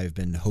match. I've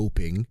been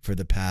hoping for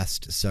the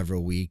past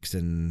several weeks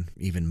and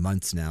even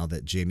months now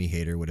that Jamie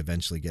Hayter would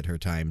eventually get her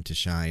time to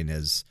shine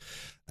as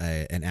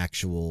an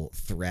actual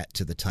threat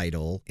to the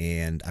title,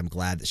 and I'm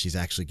glad that she's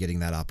actually getting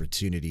that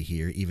opportunity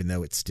here, even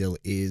though it still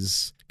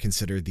is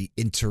considered the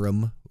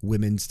interim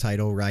women's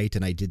title, right?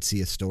 And I did see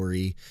a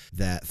story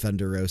that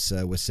Thunder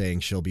Rosa was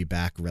saying she'll be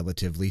back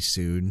relatively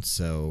soon,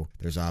 so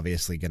there's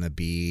obviously going to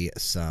be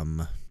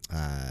some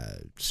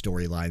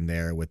storyline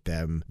there with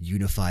them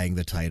unifying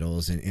the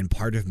titles, and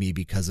part of me,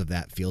 because of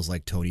that, feels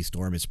like Toni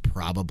Storm is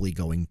probably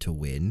going to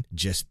win,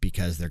 just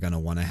because they're going to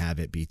want to have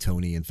it be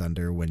Toni and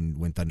Thunder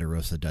when Thunder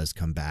Rosa does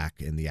come back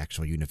in the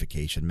actual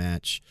unification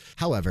match.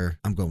 However,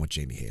 I'm going with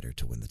Jamie Hayter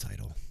to win the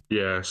title.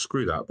 Yeah,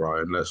 screw that,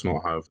 Brian. Let's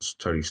not have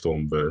Toni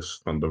Storm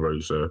versus Thunder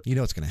Rosa. You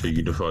know what's going to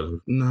happen. Unify.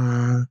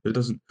 Nah, it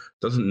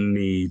doesn't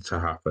need to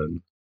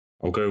happen.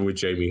 I'm going with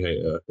Jamie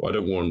Hayter. What I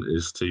don't want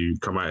is to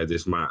come out of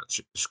this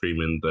match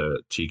screaming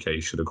that TK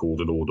should have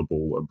called an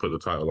audible and put the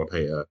title on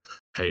Hayter.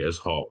 Hayter's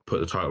hot. Put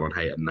the title on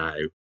Hayter now,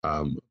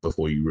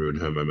 before you ruin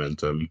her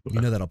momentum.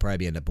 You know that'll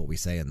probably end up what we're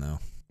saying, though.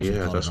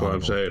 Yeah, that's what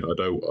I'm saying. I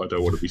don't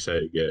want to be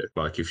saying it.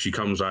 Like, if she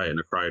comes out in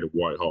a crowd of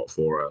white hot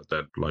for her,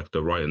 then like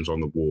the writing's on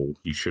the wall.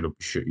 You should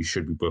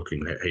be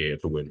booking here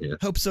to win here.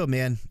 Hope so,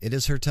 man. It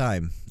is her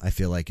time. I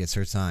feel like it's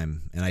her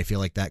time, and I feel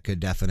like that could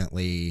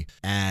definitely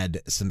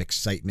add some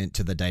excitement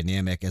to the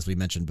dynamic, as we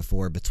mentioned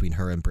before, between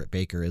her and Britt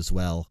Baker as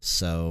well.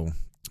 So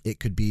it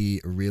could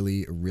be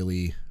really,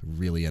 really,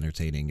 really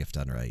entertaining if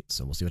done right.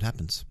 So we'll see what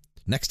happens.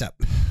 Next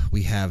up,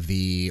 we have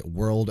the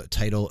World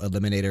Title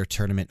Eliminator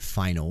Tournament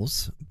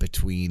Finals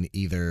between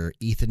either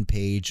Ethan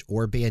Page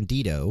or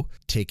Bandito,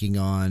 taking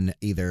on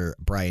either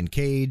Brian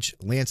Cage,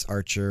 Lance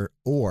Archer,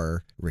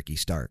 or Ricky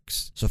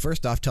Starks. So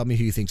first off, tell me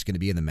who you think is going to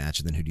be in the match,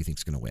 and then who do you think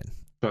is going to win?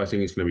 So I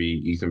think it's going to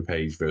be Ethan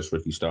Page versus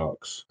Ricky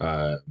Starks.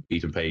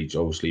 Ethan Page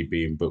obviously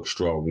being booked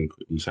strong.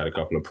 He's had a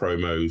couple of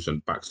promos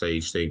and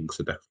backstage things,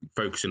 so definitely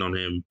focusing on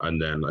him.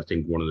 And then I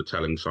think one of the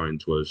telling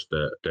signs was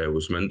that there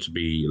was meant to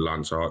be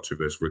Lance Archer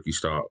versus Ricky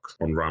Starks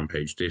on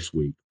Rampage this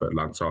week, but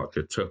Lance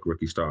Archer took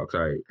Ricky Starks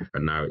out,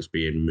 and now it's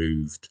being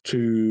moved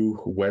to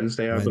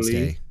Wednesday, I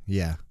believe.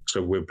 Yeah.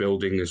 So we're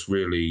building this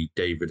really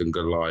David and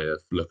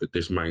Goliath. Look at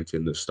this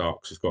mountain that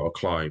Starks has got to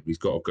climb. He's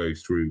got to go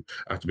through,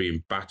 after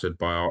being battered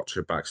by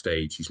Archer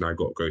backstage, he's now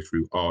got to go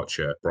through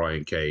Archer,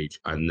 Brian Cage,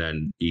 and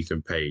then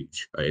Ethan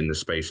Page in the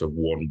space of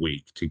 1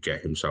 week to get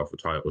himself a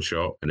title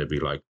shot. And it'd be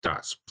like,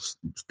 that's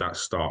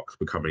Starks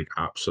becoming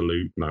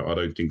absolute. Now, I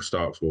don't think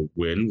Starks will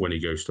win when he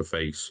goes to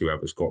face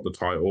whoever's got the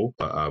title.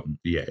 But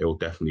yeah, it'll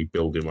definitely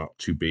build him up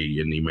to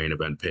be in the main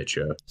event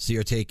picture. So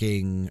you're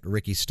taking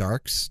Ricky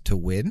Starks to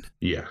win?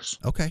 Yes.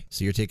 Okay.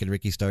 So you're taking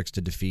Ricky Starks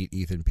to defeat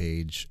Ethan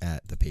Page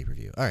at the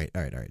pay-per-view. All right.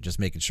 Just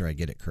making sure I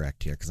get it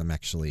correct here because I'm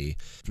actually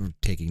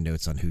taking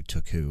notes on who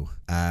took who.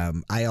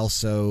 I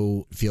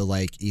also feel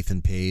like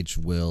Ethan Page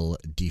will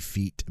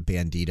defeat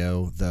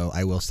Bandito, though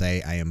I will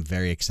say I am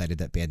very excited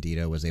that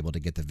Bandito was able to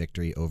get the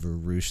victory over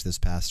Roosh this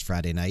past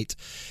Friday night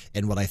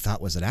in what I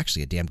thought was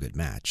actually a damn good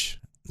match.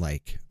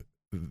 Like,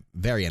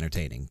 very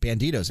entertaining.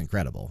 Bandito's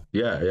incredible.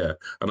 Yeah.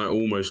 And I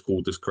almost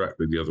called this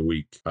correctly the other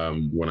week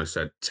when I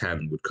said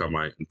 10 would come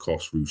out and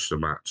cost Roosh the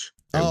match.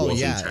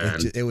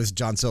 It was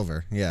John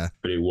Silver. Yeah.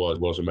 But it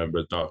was a member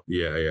of that.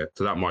 Yeah.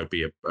 So that might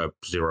be a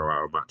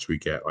 0-hour match we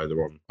get either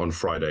on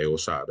Friday or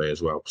Saturday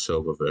as well.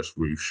 Silver versus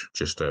Roosh,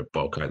 just to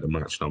bulk out the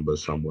match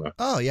numbers somewhere.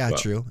 Oh, yeah,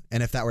 true.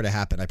 And if that were to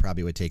happen, I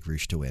probably would take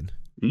Roosh to win.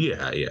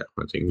 Yeah. I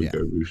think we go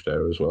Roosh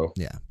there as well.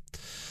 Yeah.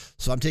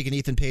 So I'm taking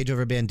Ethan Page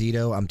over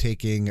Bandito. I'm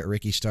taking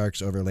Ricky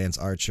Starks over Lance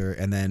Archer.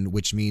 And then,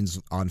 which means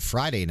on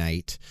Friday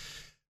night,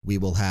 we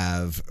will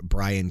have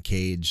Brian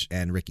Cage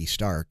and Ricky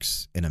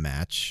Starks in a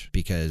match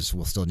because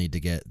we'll still need to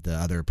get the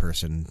other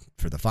person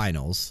for the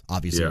finals.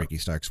 Obviously, Ricky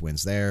Starks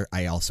wins there.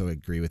 I also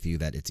agree with you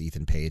that it's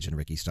Ethan Page and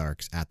Ricky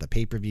Starks at the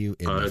pay-per-view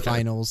in the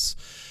finals.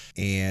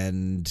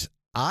 And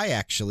I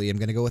actually am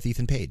going to go with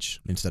Ethan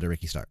Page instead of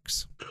Ricky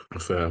Starks.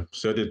 Fair.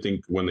 So I did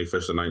think when they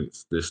first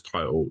announced this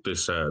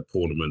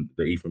tournament,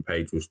 that Ethan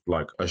Page was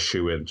like a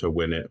shoe-in to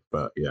win it.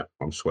 But yeah,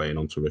 I'm swaying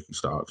onto Ricky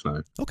Starks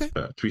now. Okay.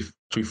 To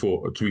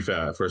be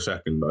fair, for a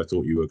second, I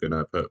thought you were going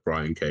to put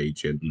Brian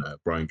Cage in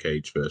Brian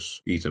Cage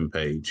versus Ethan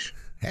Page.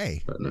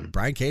 Hey, no.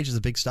 Brian Cage is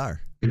a big star.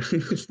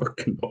 He's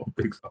fucking not a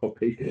big star.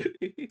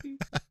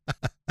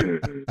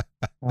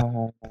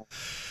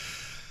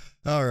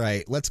 All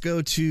right, let's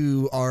go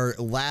to our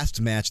last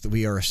match that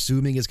we are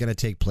assuming is going to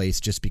take place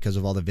just because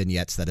of all the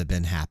vignettes that have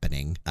been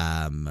happening.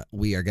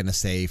 We are going to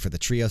say for the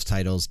trios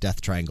titles,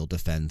 Death Triangle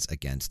defends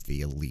against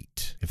the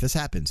Elite. If this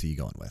happens, who are you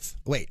going with?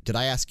 Wait, did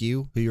I ask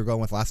you who you were going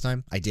with last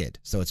time? I did,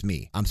 so it's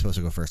me. I'm supposed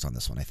to go first on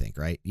this one, I think,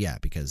 right? Yeah,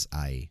 because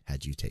I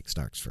had you take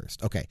Starks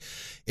first. Okay,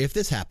 if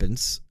this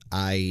happens,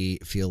 I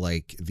feel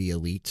like the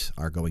Elite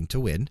are going to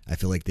win. I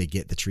feel like they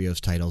get the trios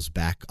titles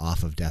back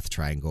off of Death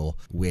Triangle,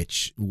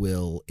 which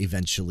will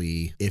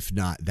eventually, if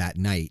not that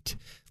night,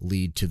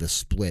 lead to the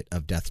split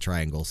of Death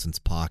Triangle since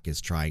Pac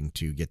is trying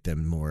to get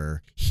them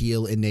more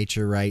heel in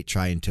nature, right?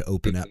 Trying to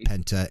open up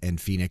Penta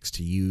and Phoenix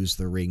to use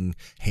the ring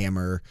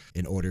hammer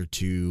in order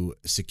to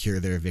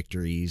secure their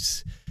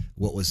victories.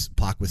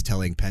 Pac was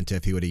telling Penta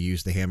if he would have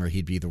used the hammer,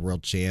 he'd be the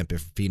world champ.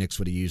 If Phoenix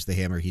would have used the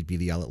hammer, he'd be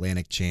the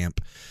All-Atlantic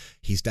champ.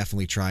 He's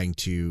definitely trying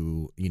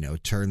to,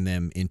 turn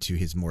them into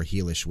his more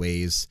heelish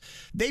ways.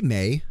 They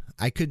may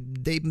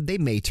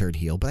turn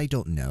heel, but I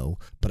don't know.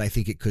 But I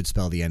think it could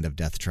spell the end of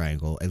Death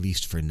Triangle, at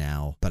least for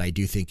now. But I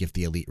do think if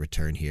the Elite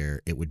return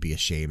here, it would be a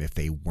shame if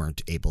they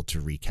weren't able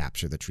to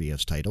recapture the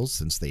trios titles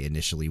since they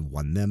initially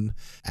won them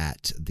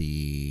at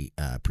the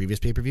previous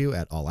pay-per-view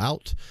at All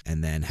Out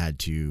and then had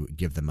to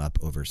give them up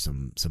over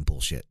some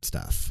bullshit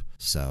stuff.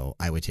 So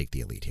I would take the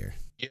Elite here.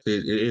 It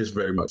is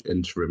very much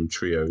interim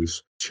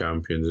trios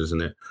champions,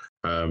 isn't it?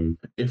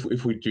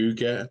 If we do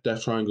get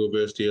Death Triangle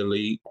versus the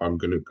Elite, I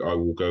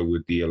will go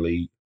with the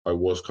Elite. I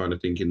was kind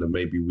of thinking that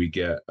maybe we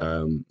get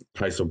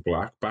House of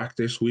Black back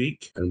this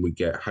week and we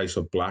get House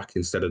of Black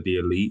instead of the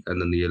Elite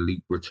and then the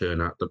Elite return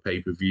at the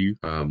pay-per-view.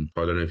 I don't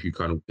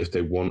know if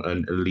they want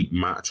an Elite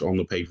match on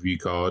the pay-per-view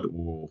card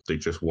or they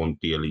just want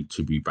the Elite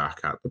to be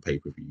back at the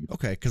pay-per-view.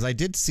 Okay, because I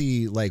did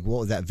see what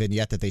was that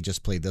vignette that they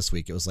just played this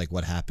week? It was like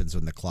what happens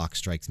when the clock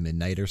strikes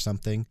midnight or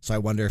something. So I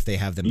wonder if they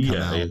have them come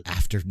out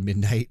after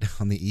midnight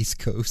on the East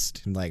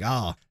Coast and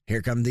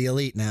here come the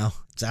Elite now.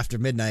 It's after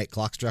midnight,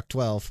 clock struck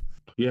 12.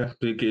 Yeah,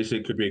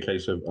 it could be a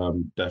case of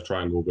Death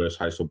Triangle versus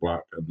House of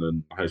Black, and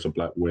then House of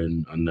Black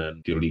win, and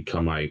then the Elite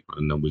come out,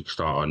 and then we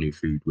start our new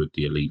feud with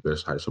the Elite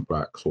versus House of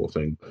Black sort of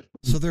thing.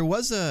 So there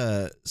was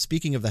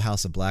speaking of the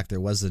House of Black,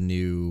 there was a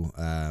new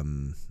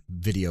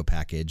video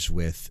package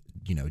with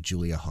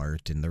Julia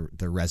Hart and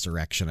the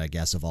resurrection, I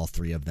guess, of all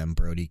three of them,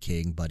 Brody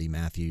King, Buddy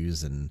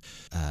Matthews, and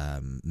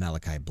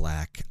Malachi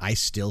Black. I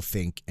still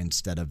think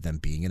instead of them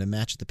being in a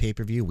match at the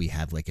pay-per-view, we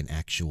have an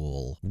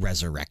actual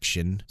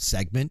resurrection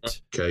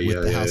segment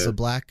with the House of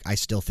Black. I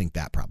still think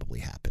that probably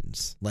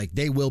happens.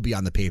 They will be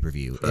on the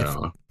pay-per-view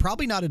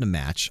Probably not in a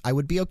match. I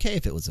would be okay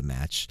if it was a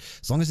match,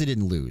 as long as they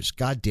didn't lose.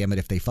 God damn it,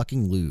 if they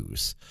fucking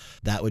lose,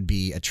 that would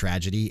be a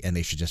tragedy, and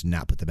they should just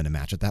not put them in a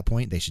match at that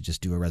point. They should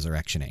just do a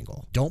resurrection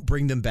angle. Don't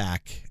bring them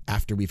back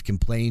after we've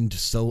complained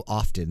so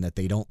often that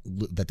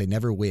they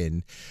never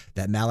win,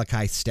 that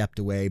Malachi stepped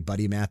away,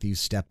 Buddy Matthews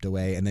stepped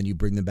away, and then you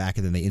bring them back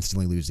and then they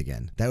instantly lose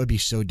again. That would be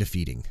so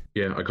defeating.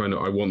 Yeah,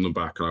 I want them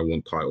back, and I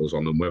want titles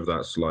on them, whether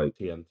that's like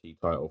TNT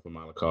title for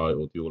Malachi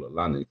or the All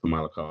Atlantic for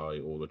Malachi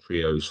or the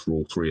trios for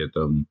all three of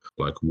them.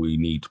 Like, we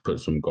need to put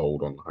some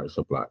gold on the House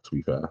of Black, to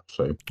be fair.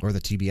 So, or the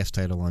TBS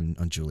title on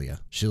Julia.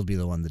 She'll be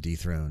the one to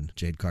dethrone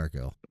Jade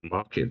Cargill.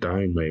 Mark it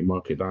down, mate.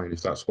 Mark it down.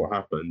 If that's what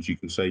happens, you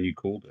can say you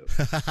called it.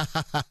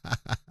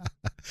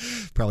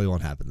 Probably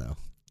won't happen though.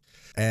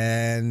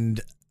 And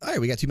all right,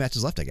 we got 2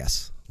 matches left, I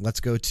guess. Let's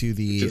go to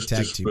the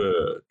tag team.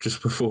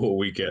 Just before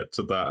we get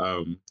to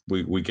that,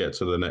 we get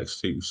to the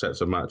next 2 sets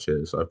of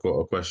matches. I've got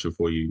a question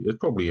for you. It's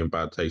probably in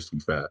bad taste, to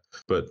be fair,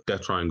 but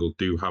Death Triangle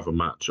do have a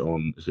match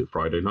on. Is it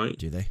Friday night?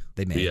 Do they?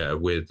 They may. Yeah,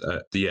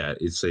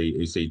 it's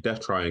a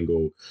Death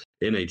Triangle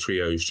in a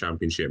trios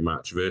championship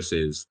match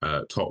versus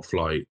Top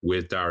Flight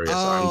with Darius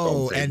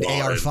and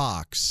AR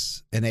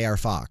Fox. And AR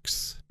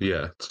Fox.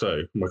 Yeah.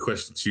 So my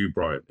question to you,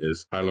 Brian,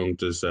 is how long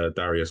does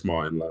Darius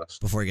Martin last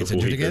before he gets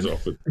injured again?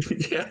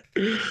 Yeah.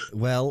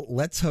 Well,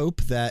 let's hope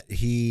that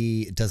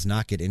he does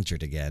not get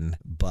injured again.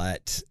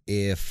 But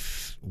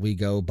if we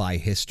go by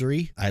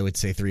history, I would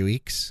say 3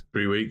 weeks.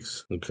 3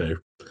 weeks. Okay.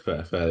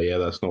 Fair. Yeah,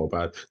 that's not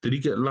bad. Did he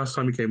get last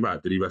time he came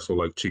back? Did he wrestle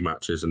like 2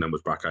 matches and then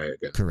was back out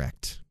again?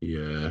 Correct.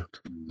 Yeah.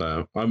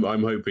 No, I'm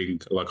hoping.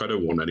 Like, I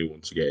don't want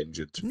anyone to get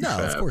injured. No,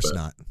 of course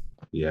not.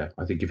 Yeah,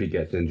 I think if he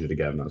gets injured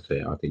again, that's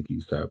it. I think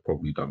he's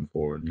probably done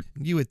for. And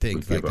you would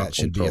think like that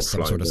should be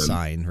some sort of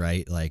sign,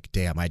 right? Like,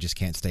 damn, I just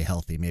can't stay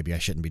healthy. Maybe I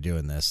shouldn't be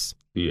doing this.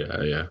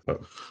 Yeah.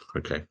 But,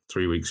 okay,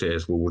 3 weeks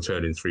is. We'll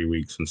return in 3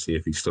 weeks and see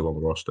if he's still on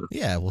the roster.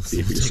 Yeah, we'll see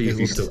if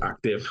he's still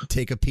active.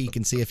 Take a peek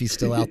and see if he's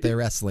still out there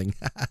wrestling.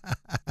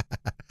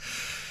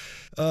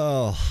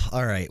 Oh,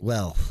 all right.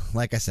 Well,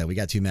 like I said, we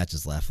got 2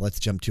 matches left. Let's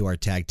jump to our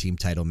tag team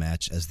title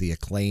match as the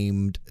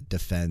Acclaimed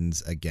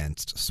defends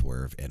against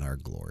Swerve in Our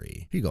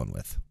Glory. Who are you going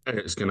with?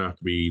 It's going to have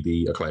to be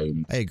the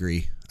Acclaimed. I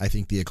agree. I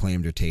think the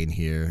Acclaimed retain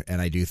here,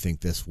 and I do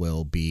think this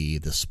will be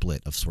the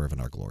split of Swerve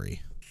in Our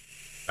Glory.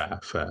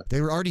 Fair.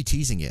 They were already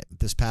teasing it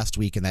this past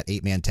week in that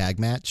 8-man tag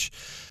match.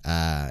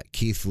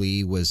 Keith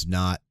Lee was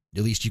not,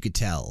 at least you could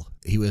tell,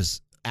 he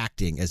was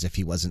acting as if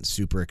he wasn't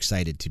super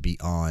excited to be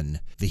on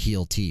the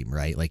heel team,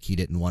 right? Like he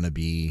didn't want to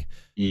be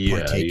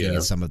partaking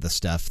in some of the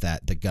stuff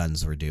that the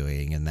Guns were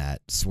doing and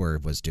that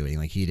Swerve was doing.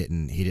 Like he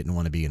didn't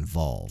want to be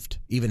involved,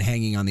 even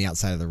hanging on the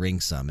outside of the ring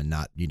some and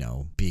not,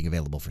 being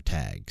available for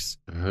tags.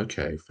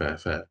 Okay, fair.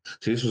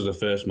 See, this was the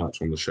first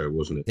match on the show,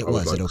 wasn't it? It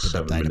was. It opened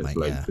up Dynamite.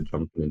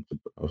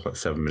 I was like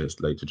 7 minutes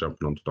later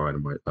jumping onto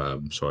Dynamite.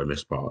 So I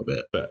missed part of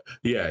it. But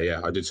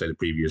yeah, I did say the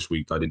previous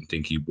week I didn't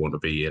think he'd want to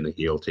be in a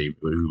heel team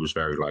who was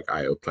very like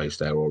out of place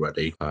there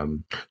already.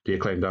 The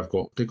Acclaimed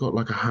they got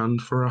like a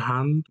hand for a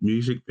hand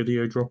music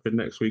video dropping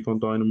next week on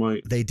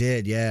Dynamite. They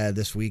did, yeah.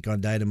 This week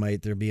on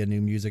Dynamite there'll be a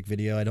new music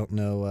video. I don't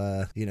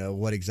know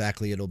what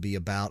exactly it'll be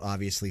about.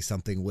 Obviously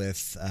something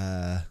with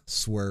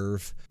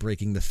Swerve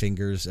breaking the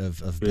fingers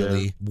of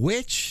Billy,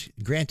 which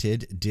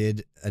granted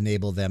did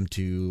enable them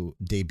to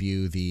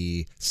debut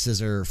the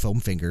scissor foam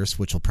fingers,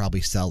 which will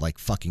probably sell like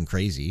fucking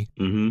crazy.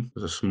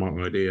 It's a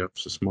smart idea.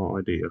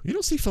 You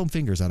don't see foam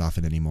fingers that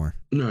often anymore.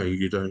 No,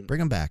 you don't. Bring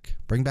them back.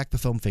 Bring back the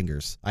foam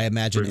fingers. I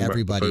imagine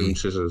everybody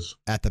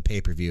at the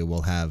pay-per-view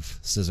will have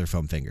scissor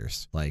foam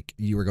fingers. Like,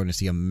 you are going to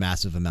see a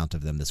massive amount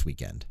of them this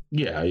weekend.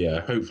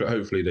 Yeah.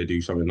 Hopefully they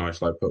do something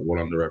nice, like put one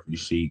under every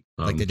seat.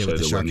 Like they did with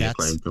the Shark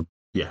Hats?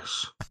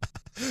 Yes.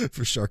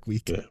 For Shark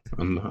Week. Yeah,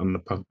 and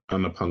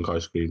the punk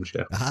ice creams,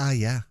 yeah.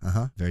 Yeah.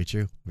 Very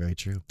true.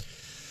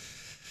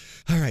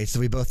 All right, so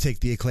we both take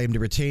the Acclaim to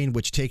retain,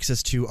 which takes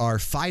us to our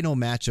final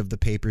match of the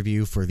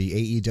pay-per-view for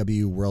the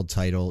AEW World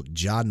Title.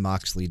 Jon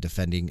Moxley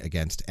defending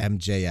against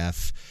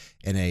MJF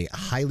in a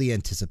highly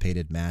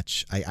anticipated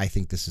match. I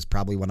think this is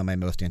probably one of my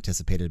most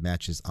anticipated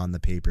matches on the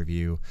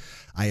pay-per-view.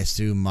 I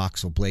assume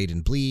Mox will blade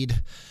and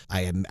bleed.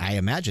 I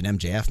imagine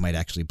MJF might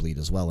actually bleed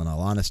as well, in all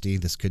honesty.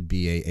 This could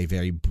be a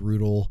very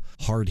brutal,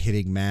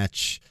 hard-hitting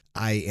match.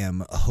 I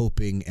am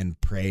hoping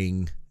and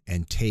praying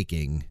and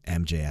taking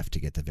MJF to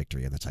get the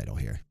victory in the title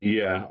here.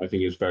 Yeah, I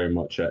think it's very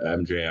much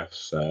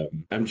MJF's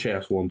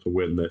one to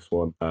win this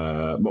one.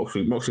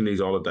 Moxley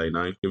needs a holiday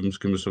now. Give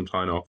him some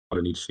time off. I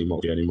don't need to see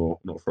Moxley anymore,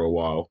 not for a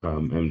while.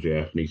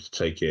 MJF needs to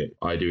take it.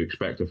 I do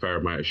expect a fair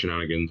amount of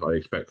shenanigans. I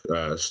expect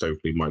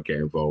Stokely might get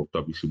involved.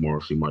 WC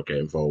Morrissey might get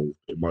involved.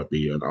 It might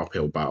be an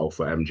uphill battle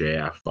for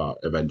MJF, but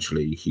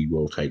eventually he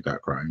will take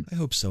that crown. I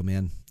hope so,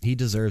 man. He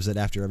deserves it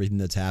after everything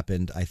that's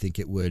happened. I think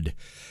it would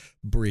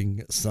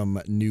bring some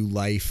new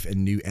life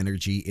and new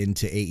energy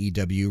into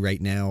AEW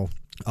right now.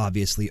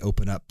 obviously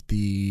open up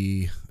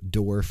the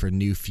door for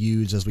new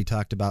feuds, as we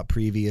talked about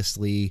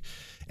previously.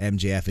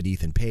 MJF and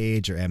Ethan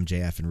Page or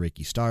MJF and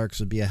Ricky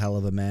Starks would be a hell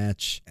of a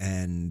match.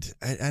 And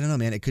I don't know,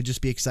 man, it could just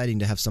be exciting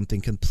to have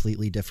something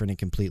completely different and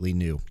completely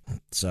new.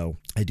 So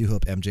I do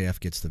hope MJF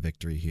gets the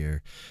victory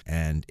here.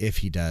 And if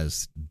he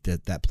does,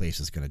 that place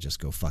is going to just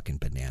go fucking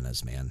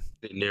bananas, man.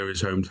 Near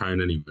his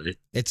hometown anyway.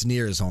 It's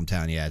near his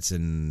hometown, yeah. It's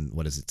in,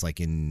 what is it? It's like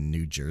in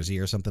New Jersey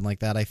or something like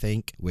that, I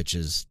think, which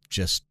is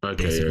just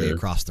basically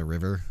across the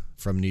river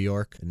from New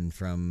York and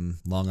from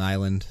Long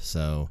Island.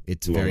 So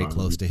it's very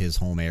close to his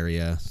home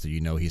area. So you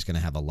know he's going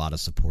to have a lot of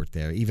support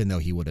there, even though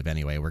he would have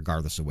anyway,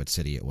 regardless of what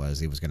city it was.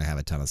 He was going to have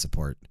a ton of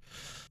support.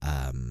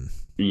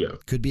 Yeah.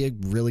 Could be a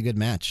really good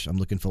match. I'm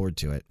looking forward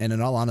to it. And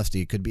in all honesty,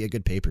 it could be a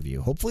good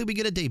pay-per-view. Hopefully we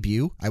get a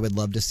debut. I would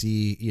love to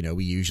see,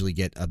 we usually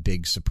get a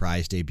big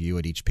surprise debut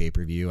at each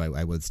pay-per-view.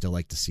 I would still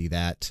like to see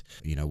that,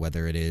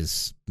 whether it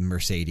is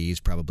Mercedes,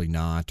 probably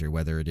not, or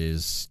whether it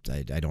is,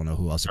 I don't know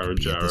who else it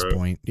could be at this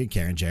point.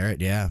 Karen Jarrett,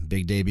 yeah,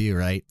 big debut,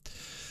 right?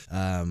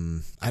 I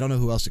don't know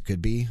who else it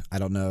could be. I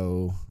don't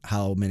know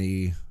how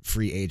many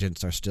free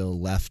agents are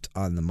still left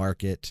on the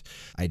market.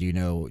 I do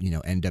know,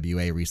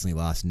 NWA recently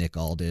lost Nick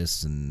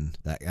Aldis and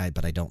that guy,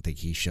 but I don't think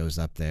he shows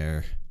up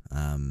there.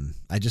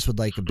 I just would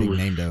like a big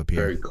name to appear.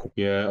 Very cool.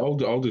 Yeah,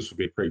 Aldis would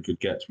be a pretty good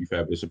get, to be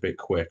fair, but it's a bit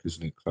quick,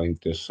 isn't it? I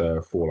think this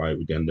fallout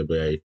with the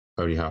NWA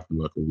only happened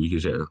like a week,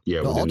 is it?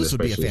 Yeah, well, Aldis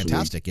would be a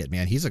fantastic hit,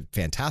 man. He's a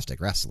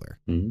fantastic wrestler.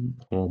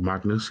 Or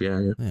Magnus,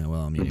 yeah. Yeah,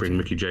 well, I mean, bring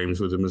Mickey James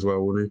with him as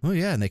well, wouldn't he? Oh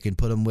yeah, and they can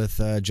put him with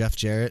Jeff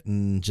Jarrett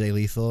and Jay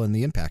Lethal and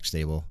the Impact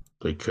stable.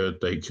 They could.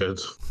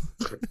 The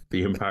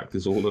Impact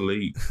is all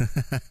elite.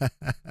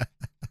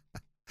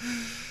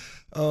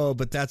 Oh,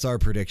 but that's our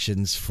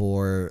predictions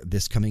for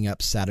this coming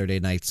up Saturday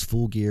night's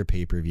Full Gear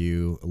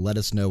pay-per-view. Let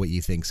us know what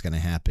you think is going to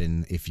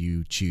happen. If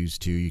you choose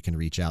to, you can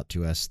reach out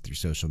to us through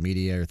social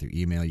media or through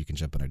email. You can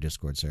jump on our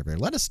Discord server.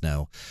 Let us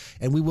know.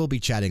 And we will be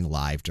chatting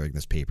live during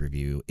this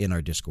pay-per-view in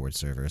our Discord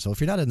server. So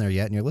if you're not in there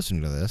yet and you're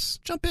listening to this,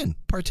 jump in.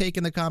 Partake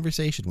in the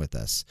conversation with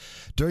us.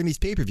 During these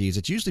pay-per-views,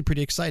 it's usually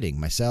pretty exciting.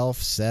 Myself,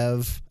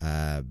 Sev,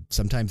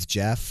 sometimes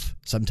Jeff,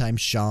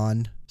 sometimes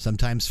Sean,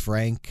 sometimes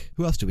Frank.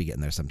 Who else do we get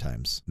in there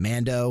sometimes?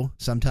 Mando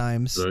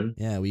sometimes. Really?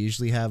 Yeah, we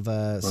usually have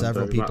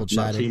several people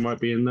chatting. Matt might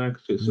be in there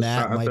because it's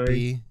Matt a Saturday. Might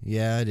be.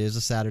 Yeah, it is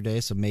a Saturday,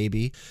 so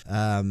maybe.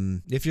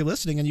 If you're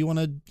listening and you want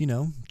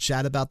to,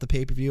 chat about the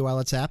pay-per-view while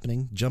it's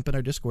happening, jump in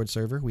our Discord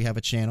server. We have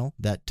a channel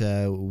that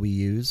we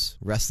use,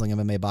 Wrestling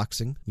MMA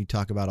Boxing. We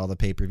talk about all the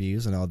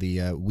pay-per-views and all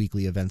the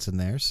weekly events in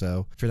there.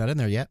 So if you're not in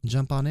there yet,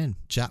 jump on in.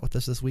 Chat with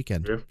us this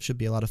weekend. Yeah. Should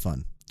be a lot of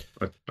fun.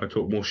 I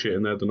talk more shit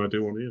in there than I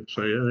do on here.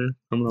 So, yeah.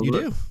 You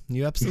do.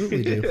 You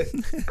absolutely do.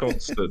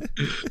 Constant.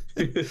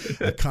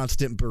 A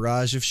constant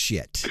barrage of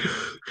shit.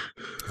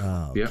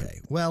 Okay. Yeah.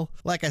 Well,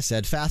 like I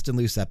said, fast and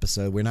loose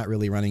episode. We're not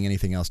really running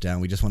anything else down.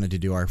 We just wanted to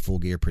do our Full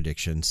Gear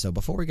predictions. So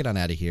before we get on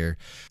out of here,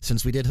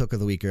 since we did Hook of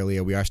the Week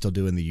earlier, we are still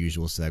doing the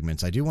usual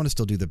segments. I do want to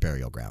still do the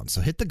Burial Ground.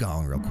 So hit the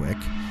gong real quick.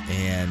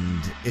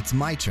 And it's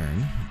my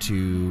turn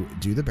to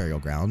do the Burial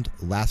Ground.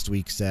 Last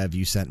week, Sev,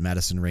 you sent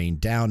Madison Rayne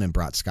down and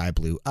brought Sky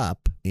Blue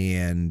up.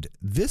 And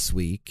this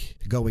week,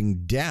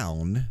 going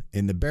down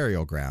in the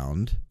Burial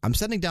Ground, I'm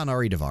sending down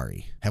Ari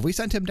Daivari. Have we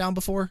sent him down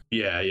before?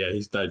 Yeah,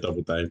 he's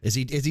double down. Is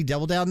he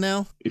double down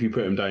now? If you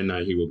put him down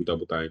now, he will be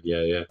double down.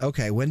 Yeah.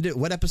 Okay,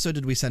 what episode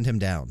did we send him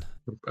down?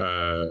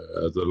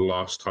 The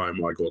last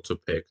time I got to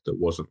pick that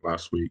wasn't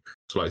last week.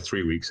 It's like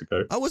 3 weeks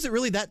ago. Oh, was it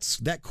really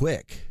that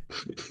quick?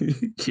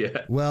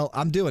 Yeah. Well,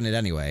 I'm doing it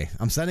anyway.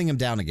 I'm sending him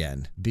down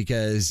again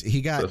because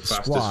he got the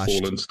fastest squashed.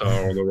 Fallen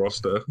star on the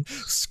roster.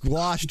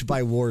 Squashed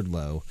by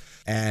Wardlow.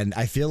 And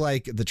I feel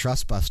like the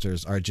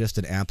Trustbusters are just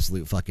an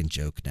absolute fucking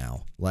joke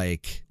now.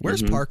 Like,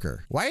 where's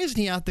Parker? Why isn't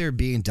he out there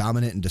being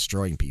dominant and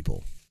destroying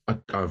people? I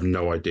have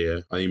no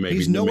idea. I mean,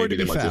 he's nowhere to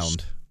be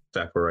found.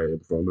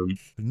 Separated from him.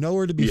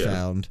 Nowhere to be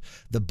found.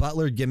 The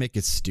Butler gimmick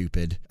is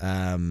stupid.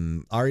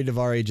 Ari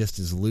Daivari just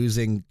is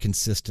losing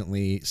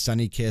consistently.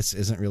 Sunny Kiss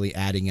isn't really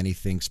adding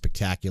anything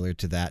spectacular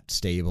to that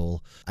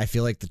stable. I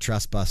feel like the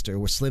Trustbuster,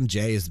 where Slim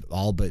J is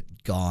all but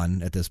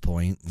gone at this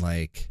point.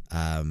 Like,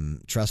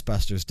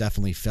 Trustbusters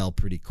definitely fell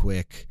pretty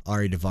quick.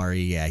 Ari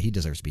Daivari, yeah, he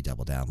deserves to be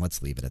double down.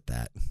 Let's leave it at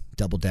that.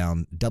 Double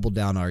down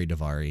Ari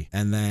Daivari.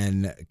 And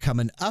then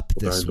coming up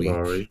this week,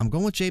 I'm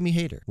going with Jamie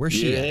Hayter. Where's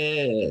she at?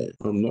 Yeah,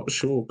 I'm not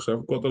sure because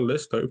I've got the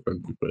list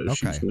open, but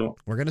she's not.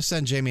 We're going to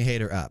send Jamie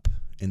Hayter up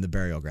in the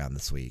Burial Ground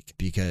this week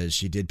because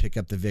she did pick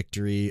up the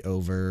victory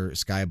over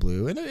Sky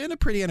Blue in a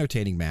pretty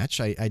entertaining match.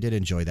 I did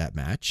enjoy that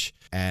match,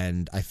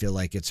 and I feel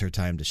like it's her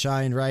time to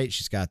shine, right?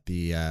 She's got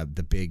the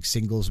big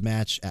singles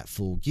match at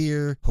Full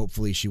Gear.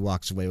 Hopefully she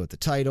walks away with the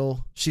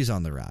title. She's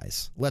on the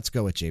rise. Let's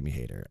go with Jamie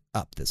Hayter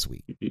up this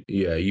week.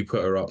 Yeah, you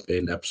put her up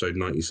in episode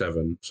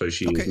 97, so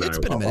she's now it's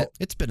been a minute.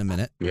 It's been a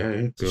minute.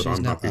 Yeah, good.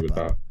 I'm happy with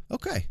that.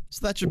 Okay,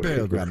 so that's your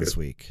Burial Ground this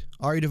week.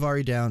 Ari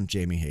Daivari down,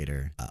 Jamie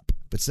Hayter up.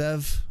 But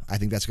Sev, I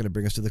think that's going to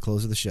bring us to the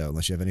close of the show,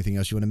 unless you have anything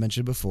else you want to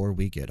mention before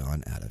we get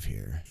on out of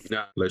here.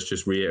 Yeah, let's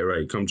just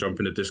reiterate. Come jump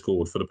in the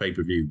Discord for the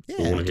pay-per-view.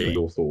 Yeah, I want to hear it.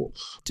 your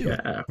thoughts. Do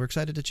it. We're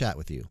excited to chat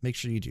with you. Make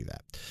sure you do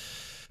that.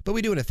 But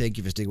we do want to thank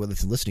you for sticking with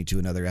us and listening to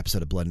another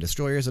episode of Blood and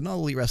Destroyers, an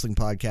all-elite wrestling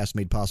podcast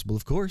made possible,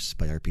 of course,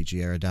 by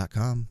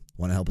RPGera.com.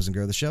 Want to help us and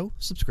grow the show?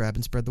 Subscribe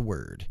and spread the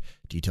word.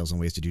 Details on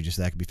ways to do just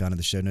that can be found in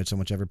the show notes on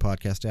whichever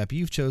podcast app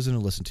you've chosen to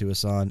listen to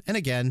us on. And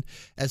again,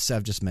 as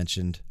Sev just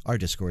mentioned, our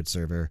Discord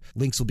server.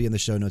 Links will be in the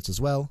show notes as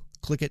well.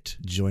 Click it,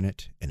 join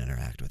it, and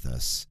interact with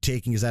us.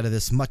 Taking us out of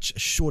this much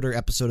shorter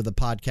episode of the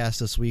podcast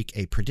this week,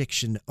 a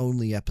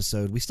prediction-only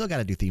episode. We still got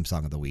to do theme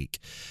song of the week.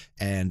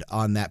 And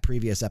on that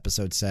previous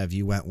episode, Sev,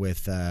 you went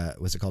with,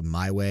 was it called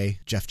My Way?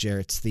 Jeff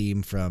Jarrett's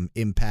theme from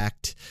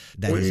Impact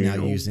that he's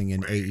now using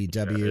in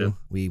AEW. Yeah.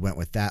 We went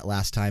with that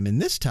last time. And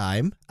this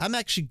time, I'm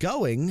actually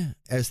going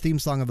as theme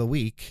song of the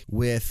week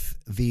with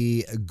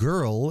the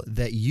girl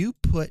that you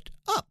put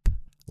up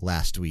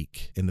last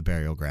week in the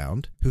Burial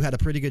Ground, who had a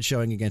pretty good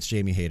showing against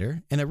Jamie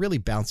Hayter and a really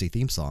bouncy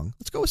theme song.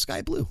 Let's go with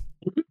Sky Blue.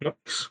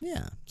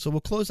 Yeah. So we'll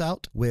close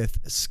out with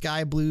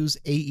Sky Blue's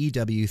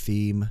AEW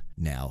theme.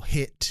 Now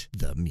hit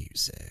the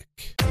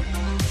music.